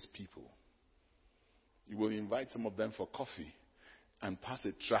marketplace people? You will invite some of them for coffee and pass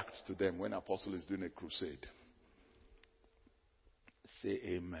a tract to them when Apostle is doing a crusade. Say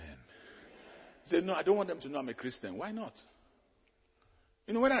amen. Say, no, I don't want them to know I'm a Christian. Why not?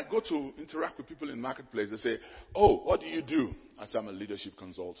 You know, when I go to interact with people in marketplace, they say, oh, what do you do? I say, I'm a leadership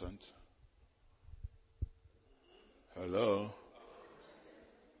consultant. Hello?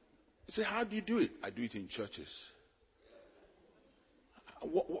 You say, how do you do it? I do it in churches.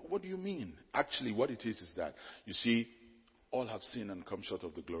 What do you mean? Actually, what it is that, you see, all have sinned and come short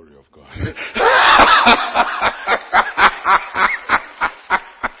of the glory of God.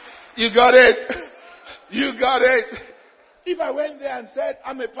 You got it? You got it? If I went there and said,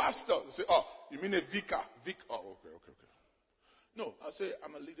 I'm a pastor, they say, oh, you mean a vicar? Oh, okay. No, I say,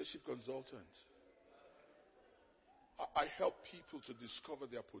 I'm a leadership consultant. I help people to discover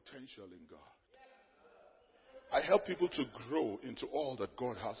their potential in God. I help people to grow into all that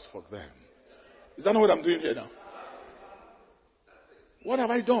God has for them. Is that not what I'm doing here now? What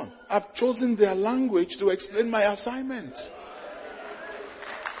have I done? I've chosen their language to explain my assignment.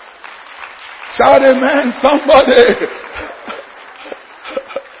 Shout amen, somebody.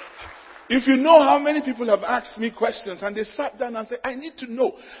 If you know how many people have asked me questions and they sat down and said, I need to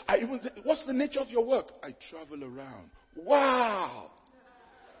know. I even said, what's the nature of your work? I travel around. Wow.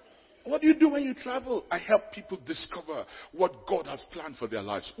 What do you do when you travel? I help people discover what God has planned for their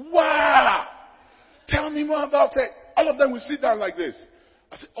lives. Wow. Tell me more about it. All of them will sit down like this.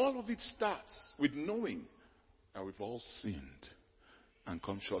 I said, all of it starts with knowing And we've all sinned and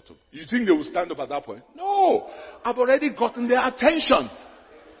come short of. You think they will stand up at that point? No. I've already gotten their attention.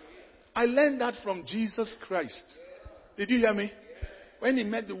 I learned that from Jesus Christ. Did you hear me? When he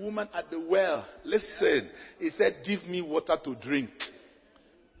met the woman at the well, listen, he said, give me water to drink.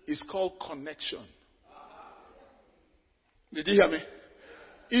 It's called connection. Did you hear me?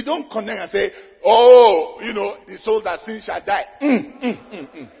 You don't connect and say, oh, the soul that sins shall die.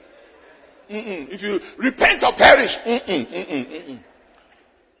 If you repent or perish.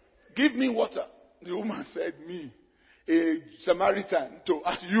 Give me water. The woman said, me, a Samaritan, to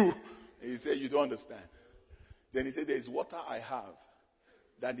ask you. He said, you don't understand. Then he said, there is water I have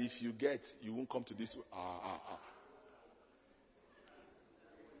that if you get, you won't come to this.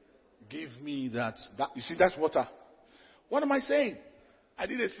 Give me that. You see, that's water. What am I saying? I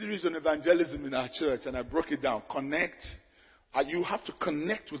did a series on evangelism in our church and I broke it down. Connect. You have to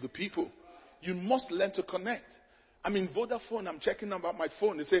connect with the people. You must learn to connect. I'm in Vodafone. I'm checking about my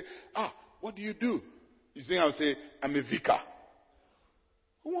phone. They say, what do you do? You think I'll say, I'm a vicar.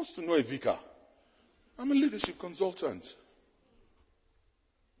 Who wants to know a vicar? I'm a leadership consultant.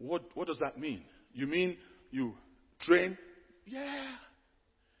 What does that mean? You mean you train? Yeah.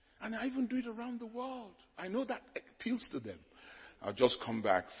 And I even do it around the world. I know that appeals to them. I've just come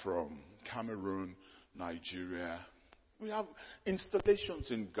back from Cameroon, Nigeria. We have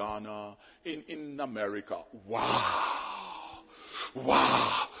installations in Ghana, in America. Wow.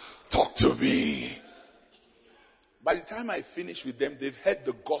 Talk to me. By the time I finish with them, they've heard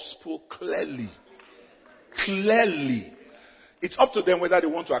the gospel clearly. Clearly. It's up to them whether they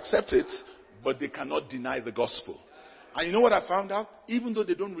want to accept it, but they cannot deny the gospel. And you know what I found out? Even though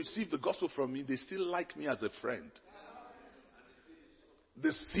they don't receive the gospel from me, they still like me as a friend.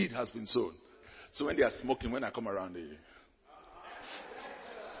 The seed has been sown. So when they are smoking, when I come around,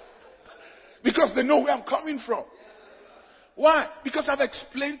 because they know where I'm coming from. Why? Because I've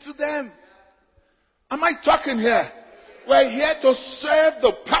explained to them. Am I talking here? We're here to serve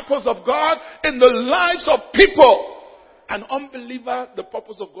the purpose of God in the lives of people. An unbeliever, the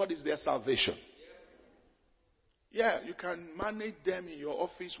purpose of God is their salvation. Yeah, you can manage them in your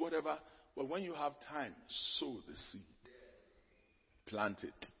office, whatever. But when you have time, sow the seed. Plant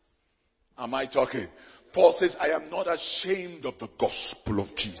it. Am I talking? Paul says, I am not ashamed of the gospel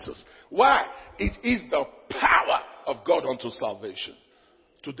of Jesus. Why? It is the power of God unto salvation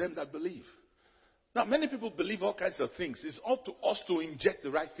to them that believe. Now, many people believe all kinds of things. It's up to us to inject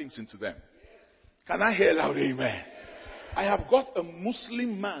the right things into them. Can I hear loud amen? I have got a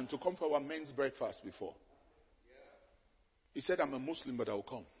Muslim man to come for our men's breakfast before. He said, I'm a Muslim, but I will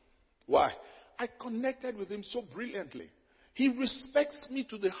come. Why? I connected with him so brilliantly. He respects me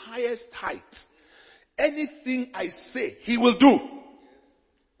to the highest height. Anything I say, he will do.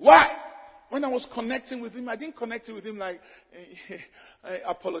 Why? When I was connecting with him, I didn't connect with him like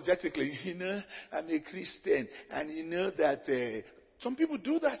apologetically. I'm a Christian. And you know that some people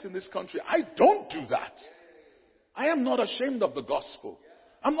do that in this country. I don't do that. I am not ashamed of the gospel.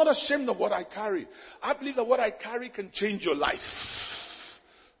 I'm not ashamed of what I carry. I believe that what I carry can change your life.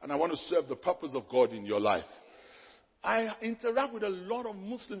 And I want to serve the purpose of God in your life. I interact with a lot of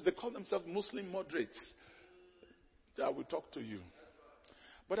Muslims. They call themselves Muslim moderates. I will talk to you.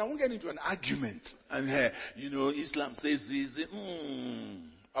 But I won't get into an argument. And, Islam says this.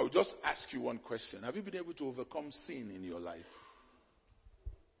 I will just ask you one question. Have you been able to overcome sin in your life?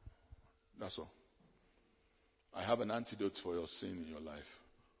 That's all. I have an antidote for your sin in your life.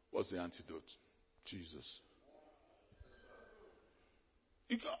 What's the antidote? Jesus.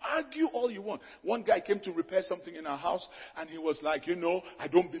 You can argue all you want. One guy came to repair something in our house and he was like, I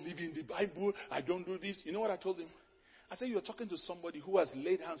don't believe in the Bible. I don't do this. You know what I told him? I said, you're talking to somebody who has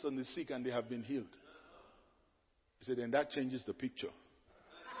laid hands on the sick and they have been healed. He said, then that changes the picture.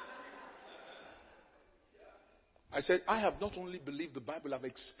 I said, I have not only believed the Bible, I've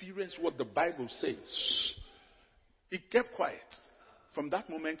experienced what the Bible says. He kept quiet. From that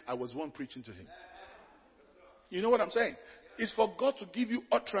moment, I was one preaching to him. You know what I'm saying? It's for God to give you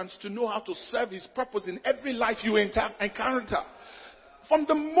utterance to know how to serve His purpose in every life you encounter. From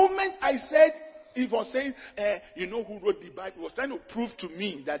the moment I said, he was saying, you know who wrote the Bible? He was trying to prove to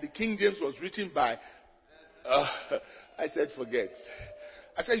me that the King James was written by... I said, forget.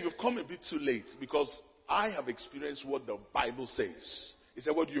 I said, you've come a bit too late because I have experienced what the Bible says. He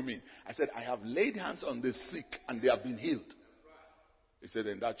said, what do you mean? I said, I have laid hands on the sick and they have been healed. He said,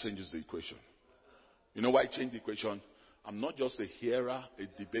 then that changes the equation. You know why it changed the equation? I'm not just a hearer, a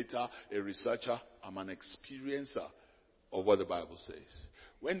debater, a researcher. I'm an experiencer of what the Bible says.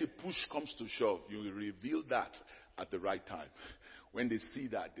 When the push comes to shove, you will reveal that at the right time. When they see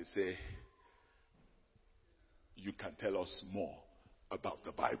that, they say, you can tell us more about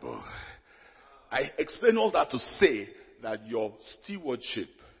the Bible. I explain all that to say that your stewardship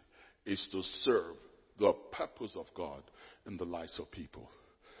is to serve the purpose of God in the lives of people.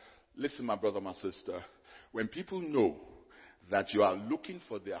 Listen, my brother, my sister, when people know that you are looking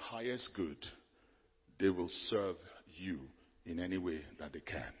for their highest good, they will serve you in any way that they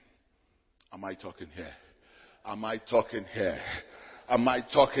can. Am I talking here? Am I talking here? Am I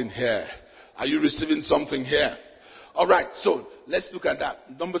talking here? Are you receiving something here? All right, so let's look at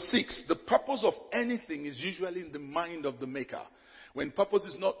that. Number 6, the purpose of anything is usually in the mind of the maker. When purpose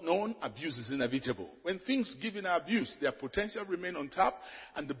is not known, abuse is inevitable. When things given are abused, their potential remain on tap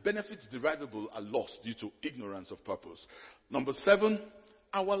and the benefits derivable are lost due to ignorance of purpose. Number 7,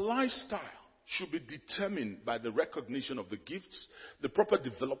 our lifestyle should be determined by the recognition of the gifts, the proper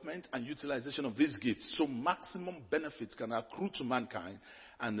development and utilization of these gifts so maximum benefits can accrue to mankind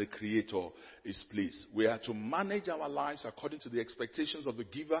and the Creator is pleased. We are to manage our lives according to the expectations of the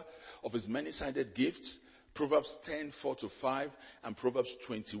giver of his many-sided gifts. Proverbs 10:4-5 and Proverbs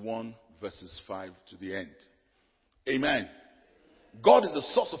 21 verses 5 to the end. Amen. God is the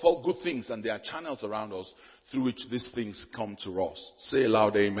source of all good things and there are channels around us through which these things come to us. Say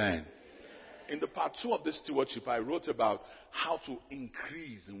aloud, amen. In the part 2 of this stewardship, I wrote about how to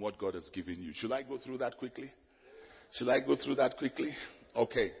increase in what God has given you. Should I go through that quickly?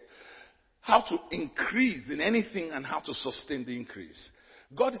 Okay. How to increase in anything and how to sustain the increase.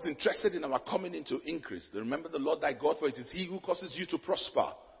 God is interested in our coming into increase. Remember the Lord thy God, for it is he who causes you to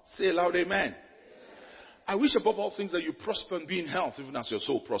prosper. Say aloud, amen. I wish above all things that you prosper and be in health, even as your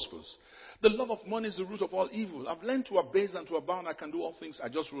soul prospers. The love of money is the root of all evil. I've learned to abase and to abound. I can do all things. I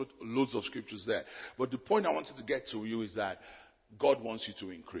just wrote loads of scriptures there. But the point I wanted to get to you is that God wants you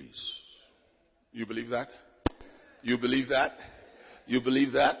to increase. You believe that? You believe that? You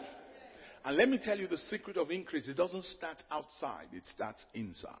believe that? And let me tell you the secret of increase. It doesn't start outside. It starts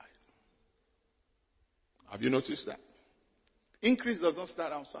inside. Have you noticed that? Increase doesn't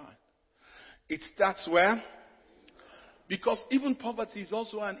start outside. It starts where? Because even poverty is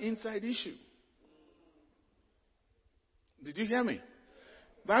also an inside issue. Did you hear me?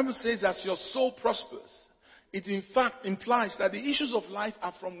 The Bible says as your soul prospers, it in fact implies that the issues of life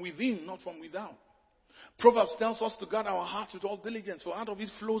are from within, not from without. Proverbs tells us to guard our hearts with all diligence, for out of it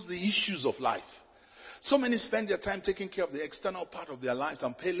flows the issues of life. So many spend their time taking care of the external part of their lives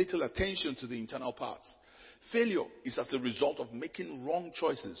and pay little attention to the internal parts. Failure is as a result of making wrong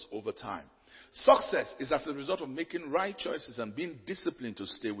choices over time. Success is as a result of making right choices and being disciplined to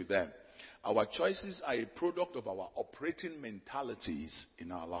stay with them. Our choices are a product of our operating mentalities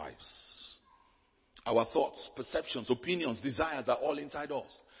in our lives. Our thoughts, perceptions, opinions, desires are all inside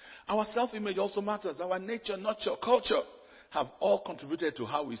us. Our self-image also matters. Our nature, nurture, culture have all contributed to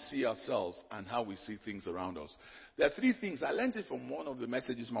how we see ourselves and how we see things around us. There are 3 things. I learned it from one of the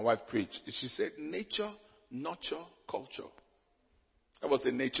messages my wife preached. She said nature, nurture, culture. That was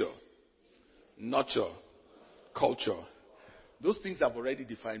the nature. Nurture, culture. Those things have already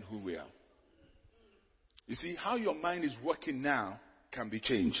defined who we are. You see, how your mind is working now can be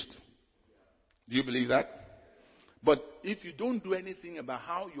changed. Do you believe that? But if you don't do anything about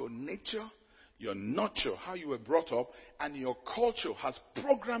how your nature, your nurture, how you were brought up, and your culture has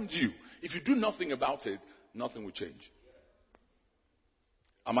programmed you, if you do nothing about it, nothing will change.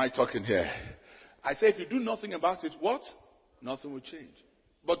 Am I talking here? I say if you do nothing about it, what? Nothing will change.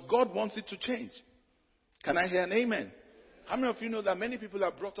 But God wants it to change. Can I hear an amen? How many of you know that many people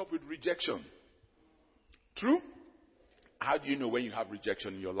are brought up with rejection? True? How do you know when you have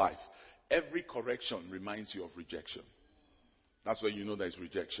rejection in your life? Every correction reminds you of rejection. That's when you know there's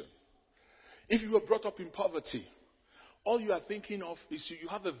rejection. If you were brought up in poverty, all you are thinking of is you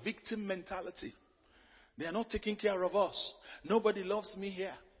have a victim mentality. They are not taking care of us. Nobody loves me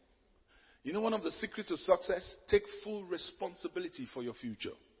here. You know one of the secrets of success? Take full responsibility for your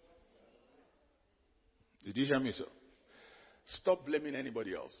future. Did you hear me, sir? Stop blaming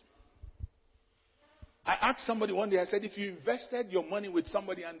anybody else. I asked somebody one day, I said, if you invested your money with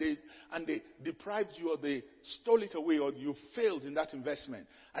somebody and they deprived you or they stole it away or you failed in that investment,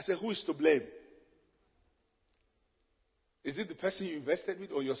 I said, who is to blame? Is it the person you invested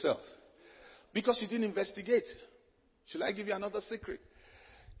with or yourself? Because you didn't investigate. Shall I give you another secret?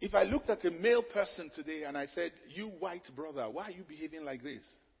 If I looked at a male person today and I said, you white brother, why are you behaving like this?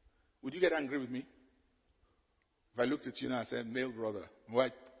 Would you get angry with me? If I looked at you and I said, male brother,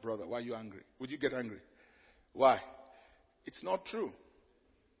 white brother, why are you angry? Would you get angry? Why? It's not true.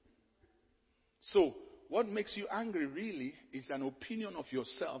 So, what makes you angry really is an opinion of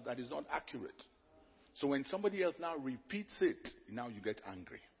yourself that is not accurate. So when somebody else now repeats it, now you get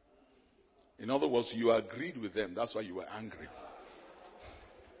angry. In other words, you agreed with them. That's why you were angry.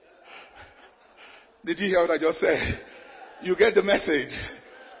 Did you hear what I just said? You get the message.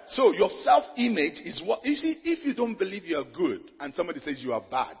 So your self-image is what, you see, if you don't believe you are good and somebody says you are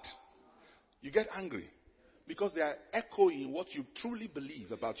bad, you get angry because they are echoing what you truly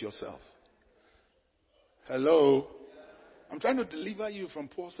believe about yourself. Hello? I'm trying to deliver you from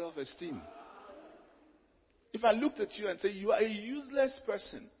poor self-esteem. If I looked at you and say you are a useless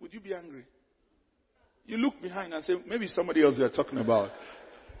person, would you be angry? You look behind and say maybe somebody else you're talking about.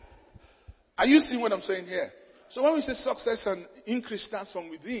 Are you seeing what I'm saying here? So when we say success and increase starts from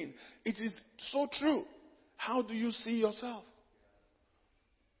within, it is so true. How do you see yourself?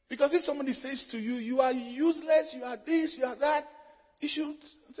 Because if somebody says to you, you are useless, you are this, you are that, you should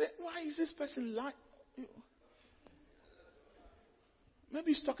say, why is this person like you?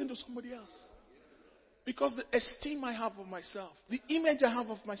 Maybe he's talking to somebody else. Because the esteem I have of myself, the image I have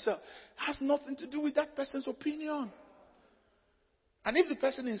of myself, has nothing to do with that person's opinion. And if the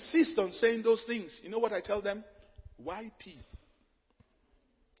person insists on saying those things, you know what I tell them? YP.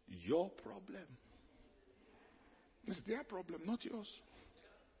 Your problem. It's their problem, not yours.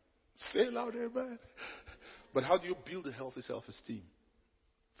 Say it loud, amen. But how do you build a healthy self-esteem?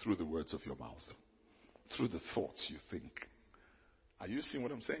 Through the words of your mouth. Through the thoughts you think. Are you seeing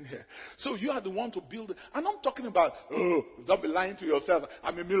what I'm saying here? So you are the one to build it. And I'm talking about, don't be lying to yourself.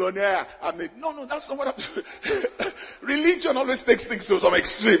 I'm a millionaire. No, that's not what I'm doing. Religion always takes things to some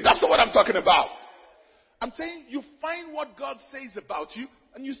extreme. That's not what I'm talking about. I'm saying you find what God says about you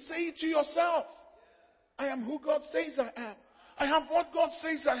and you say it to yourself. I am who God says I am. I have what God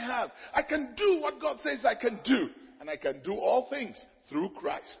says I have. I can do what God says I can do. And I can do all things through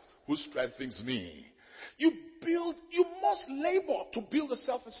Christ who strengthens me. You must labor to build a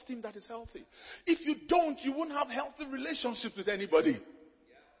self-esteem that is healthy. If you don't, you won't have healthy relationships with anybody.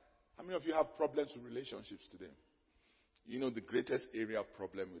 How many of you have problems with relationships today? You know the greatest area of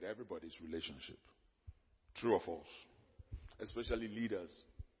problem with everybody is relationship. True or false? Especially leaders.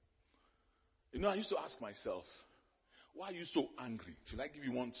 You know, I used to ask myself, why are you so angry? Should I give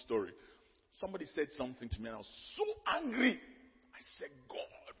you one story? Somebody said something to me and I was so angry. I said, God,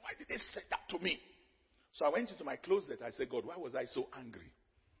 why did they say that to me? So I went into my closet. I said, God, why was I so angry?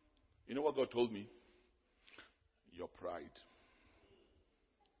 You know what God told me? Your pride.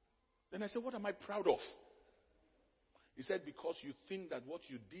 Then I said, what am I proud of? He said, because you think that what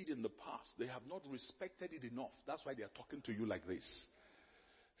you did in the past, they have not respected it enough. That's why they are talking to you like this.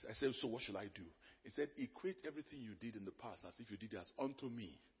 I said, so what should I do? He said, equate everything you did in the past as if you did it as unto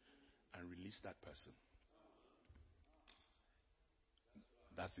me and release that person.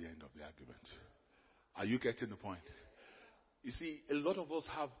 That's the end of the argument. Are you getting the point? You see, a lot of us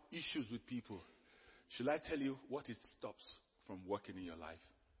have issues with people. Shall I tell you what it stops from working in your life?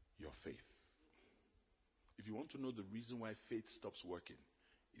 Your faith. If you want to know the reason why faith stops working,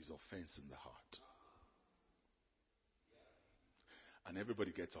 is offense in the heart. And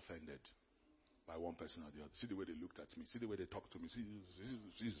everybody gets offended by one person or the other. See the way they looked at me. See the way they talked to me. See,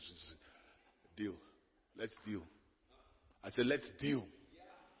 deal. Let's deal. I said, let's deal.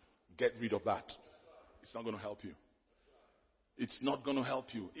 Get rid of that. It's not going to help you. It's not going to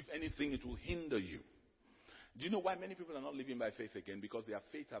help you. If anything, it will hinder you. Do you know why many people are not living by faith again? Because their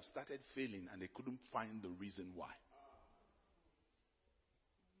faith have started failing and they couldn't find the reason why.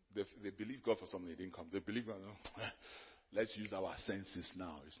 They believe God for something, they didn't come. They believe God. Let's use our senses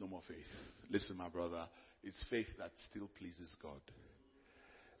now. It's no more faith. Listen, my brother, it's faith that still pleases God.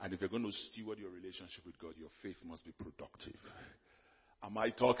 And if you're going to steward your relationship with God, your faith must be productive. Am I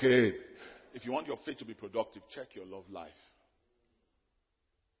talking? If you want your faith to be productive, check your love life.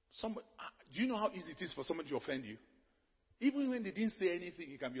 Do you know how easy it is for somebody to offend you? Even when they didn't say anything,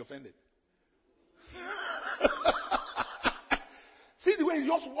 you can be offended. See the way he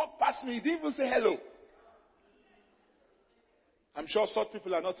just walked past me, he didn't even say hello. I'm sure such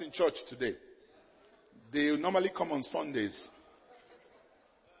people are not in church today. They normally come on Sundays.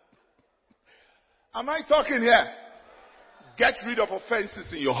 Am I talking here? Get rid of offenses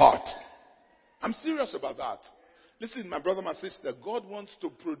in your heart. I'm serious about that. Listen, my brother, my sister, God wants to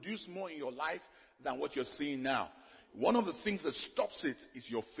produce more in your life than what you're seeing now. One of the things that stops it is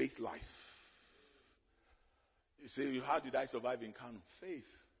your faith life. You say, how did I survive in Kano? Faith.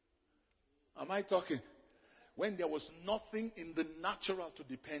 Am I talking? When there was nothing in the natural to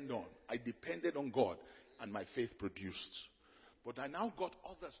depend on, I depended on God and my faith produced. But I now got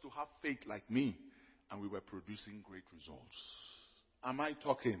others to have faith like me and we were producing great results. Am I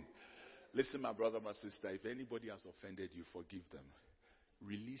talking? Listen, my brother, my sister, if anybody has offended you, forgive them.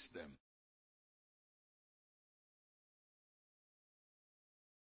 Release them.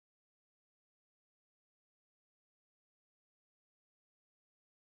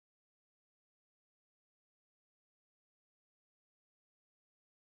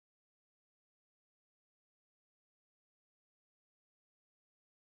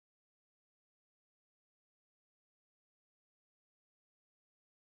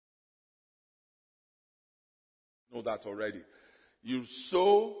 Know that already. You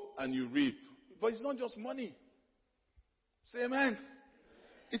sow and you reap. But it's not just money. Say amen.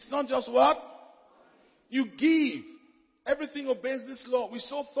 It's not just what? You give. Everything obeys this law. We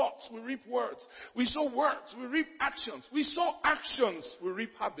sow thoughts, we reap words. We sow words, we reap actions. We sow actions, we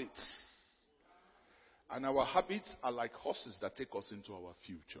reap habits. And our habits are like horses that take us into our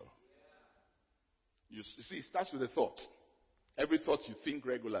future. You see, it starts with a thought. Every thought you think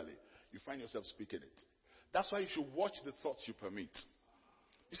regularly, you find yourself speaking it. That's why you should watch the thoughts you permit.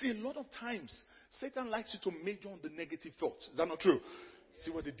 You see, a lot of times, Satan likes you to major on the negative thoughts. Is that not true?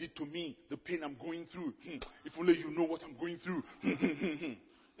 See what they did to me, the pain I'm going through. If only you know what I'm going through.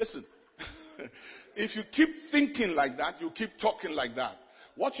 Listen, if you keep thinking like that, you keep talking like that.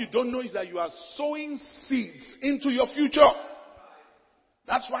 What you don't know is that you are sowing seeds into your future.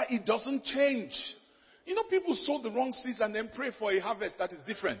 That's why it doesn't change. You know, people sow the wrong seeds and then pray for a harvest that is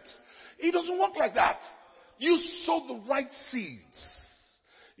different. It doesn't work like that. You sow the right seeds.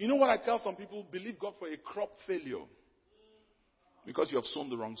 You know what I tell some people? Believe God for a crop failure. Because you have sown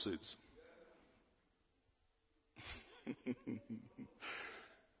the wrong seeds.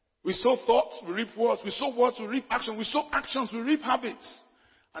 We sow thoughts, we reap words. We sow words, we reap action. We sow actions, we reap habits.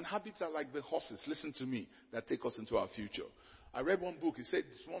 And habits are like the horses, listen to me, that take us into our future. I read one book. He said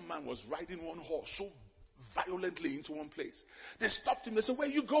this one man was riding one horse so violently into one place. They stopped him. They said, "Where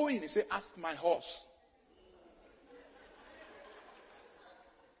are you going?" He said, "Ask my horse."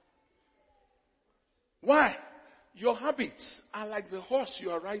 Why? Your habits are like the horse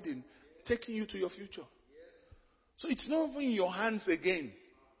you are riding, taking you to your future. So it's not even in your hands again.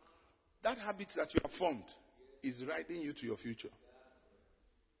 That habit that you have formed is riding you to your future.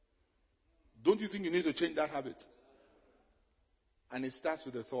 Don't you think you need to change that habit? And it starts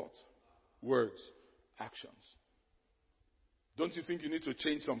with a thought, words, actions. Don't you think you need to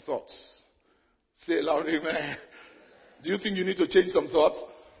change some thoughts? Say loud, amen. Do you think you need to change some thoughts?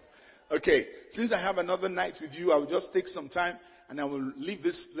 Okay, since I have another night with you, I will just take some time and I will leave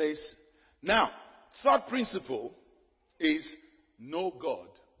this place. Now, third principle is know God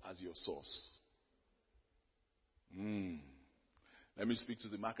as your source. Let me speak to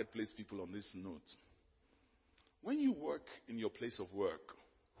the marketplace people on this note. When you work in your place of work,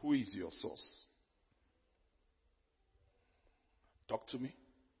 who is your source? Talk to me.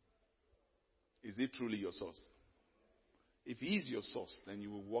 Is it truly your source? If he is your source, then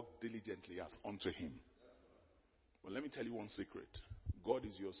you will work diligently as unto him. But let me tell you one secret. God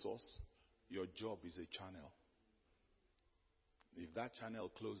is your source. Your job is a channel. If that channel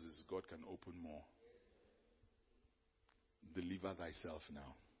closes, God can open more. Deliver thyself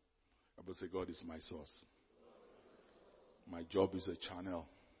now. I will say, God is my source. My job is a channel.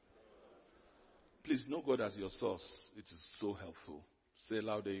 Please know God as your source. It is so helpful. Say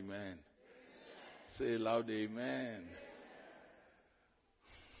loud, amen. Say loud, amen.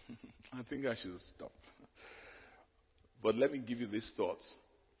 I think I should stop. But let me give you these thoughts.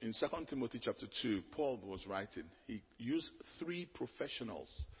 In 2 Timothy chapter 2, Paul was writing. He used 3 professionals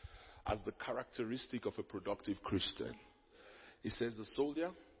as the characteristic of a productive Christian. He says the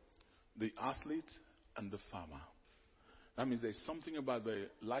soldier, the athlete, and the farmer. That means there's something about the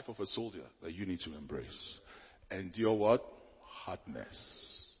life of a soldier that you need to embrace. Endure what?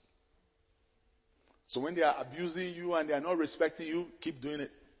 Hardness. So when they are abusing you and they are not respecting you, keep doing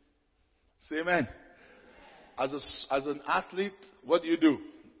it. Say amen. As an athlete, what do?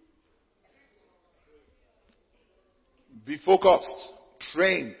 Be focused.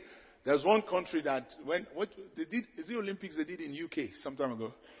 Train. There's one country that what they did, is the Olympics they did in UK some time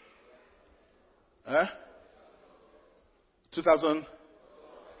ago? 2000.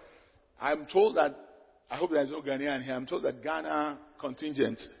 I'm told that, I hope there's no Ghanaian here, I'm told that Ghana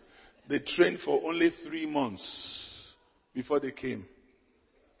contingent, they trained for only 3 months before they came.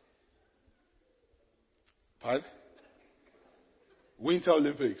 Pardon? Winter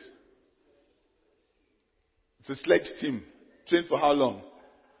Olympics. It's a sledge team. Trained for how long?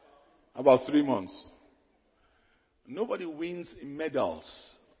 About 3 months. Nobody wins in medals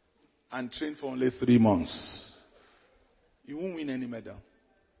and train for only 3 months. You won't win any medal.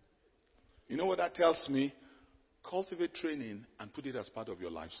 You know what that tells me? Cultivate training and put it as part of your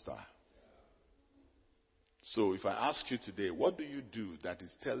lifestyle. So if I ask you today, what do you do that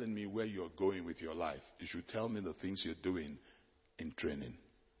is telling me where you're going with your life? You should tell me the things you're doing in training.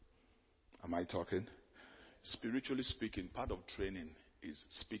 Am I talking? Spiritually speaking, part of training is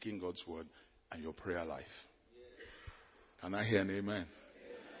speaking God's word and your prayer life. Can I hear an amen?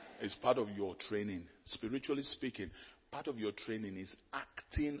 It's part of your training. Spiritually speaking, part of your training is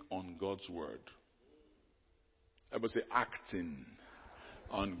acting on God's word. Everybody say acting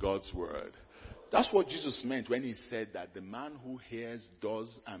on God's word. That's what Jesus meant when he said that the man who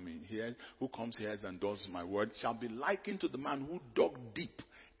comes, hears, and does my word shall be likened to the man who dug deep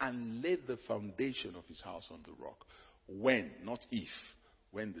and laid the foundation of his house on the rock. When, not if,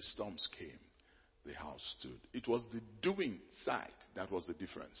 when the storms came, the house stood. It was the doing side that was the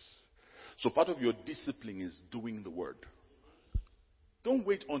difference. So part of your discipline is doing the word. Don't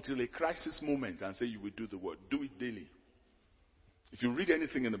wait until a crisis moment and say you will do the word. Do it daily. If you read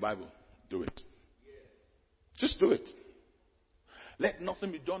anything in the Bible, do it. Just do it. Let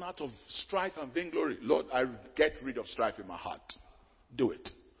nothing be done out of strife and vainglory. Lord, I get rid of strife in my heart. Do it.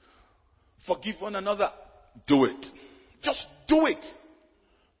 Forgive one another. Do it. Just do it.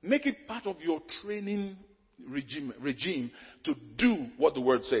 Make it part of your training regime to do what the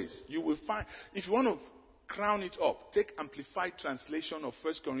word says. You will find, if you want to crown it up, take Amplified translation of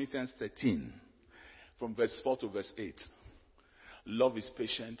 1 Corinthians 13 from verse 4 to verse 8. Love is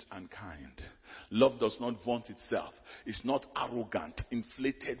patient and kind. Love does not vaunt itself. It's not arrogant,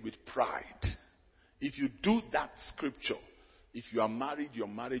 inflated with pride. If you do that scripture, if you are married, your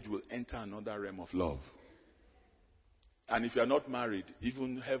marriage will enter another realm of love. And if you are not married,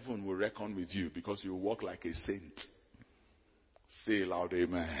 even heaven will reckon with you because you walk like a saint. Say loud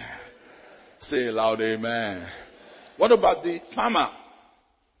amen. Say loud amen. What about the farmer?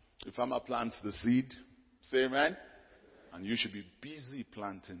 The farmer plants the seed. Say amen. And you should be busy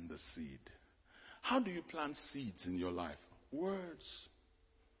planting the seed. How do you plant seeds in your life? Words.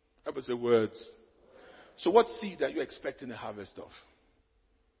 Everybody say words. So what seed are you expecting a harvest of?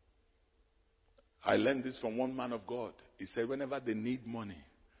 I learned this from one man of God. He said whenever they need money,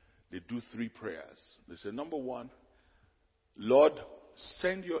 they do 3 prayers. They say, number 1, Lord,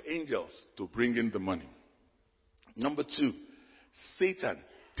 send your angels to bring in the money. Number 2, Satan,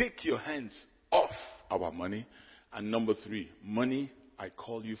 take your hands off our money. And number 3, money, I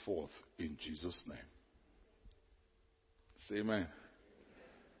call you forth in Jesus' name. Say amen.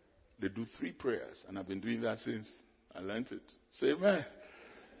 They do 3 prayers, and I've been doing that since I learned it. Say amen.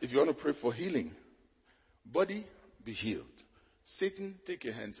 If you want to pray for healing, body, be healed. Satan, take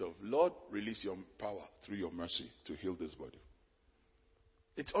your hands off. Lord, release your power through your mercy to heal this body.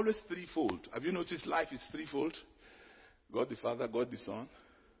 It's always threefold. Have you noticed life is threefold? God the Father, God the Son.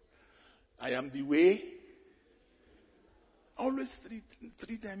 I am the way. Always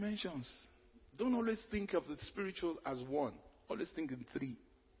three dimensions. Don't always think of the spiritual as one. Always think in 3.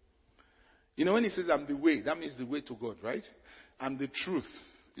 You know, when he says, I'm the way, that means the way to God, right? I'm the truth.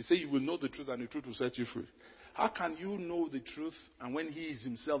 He says you will know the truth and the truth will set you free. How can you know the truth and when he is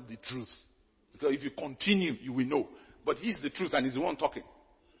himself the truth? Because if you continue, you will know. But he's the truth and he's the one talking.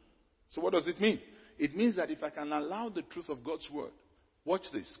 So what does it mean? It means that if I can allow the truth of God's word, watch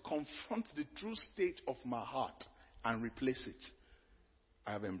this, confront the true state of my heart and replace it,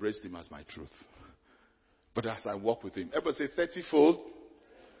 I have embraced him as my truth. But as I walk with him, everybody say 30-fold,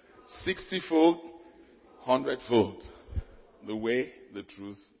 60-fold, 100-fold. The way, the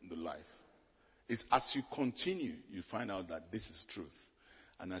truth, the life. It's as you continue, you find out that this is truth.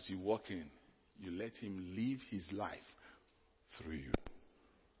 And as you walk in, you let him live his life through you.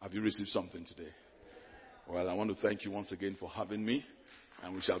 Have you received something today? Well, I want to thank you once again for having me.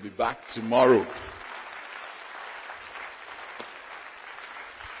 And we shall be back tomorrow.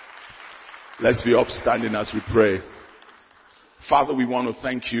 Let's be upstanding as we pray. Father, we want to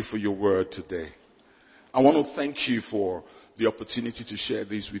thank you for your word today. I want to thank you for the opportunity to share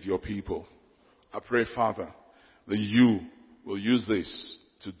this with your people. I pray, Father, that you will use this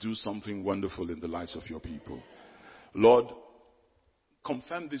to do something wonderful in the lives of your people. Lord,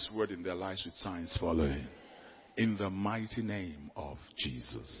 confirm this word in their lives with signs following. In the mighty name of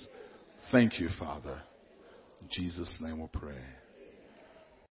Jesus. Thank you, Father. In Jesus' name we pray.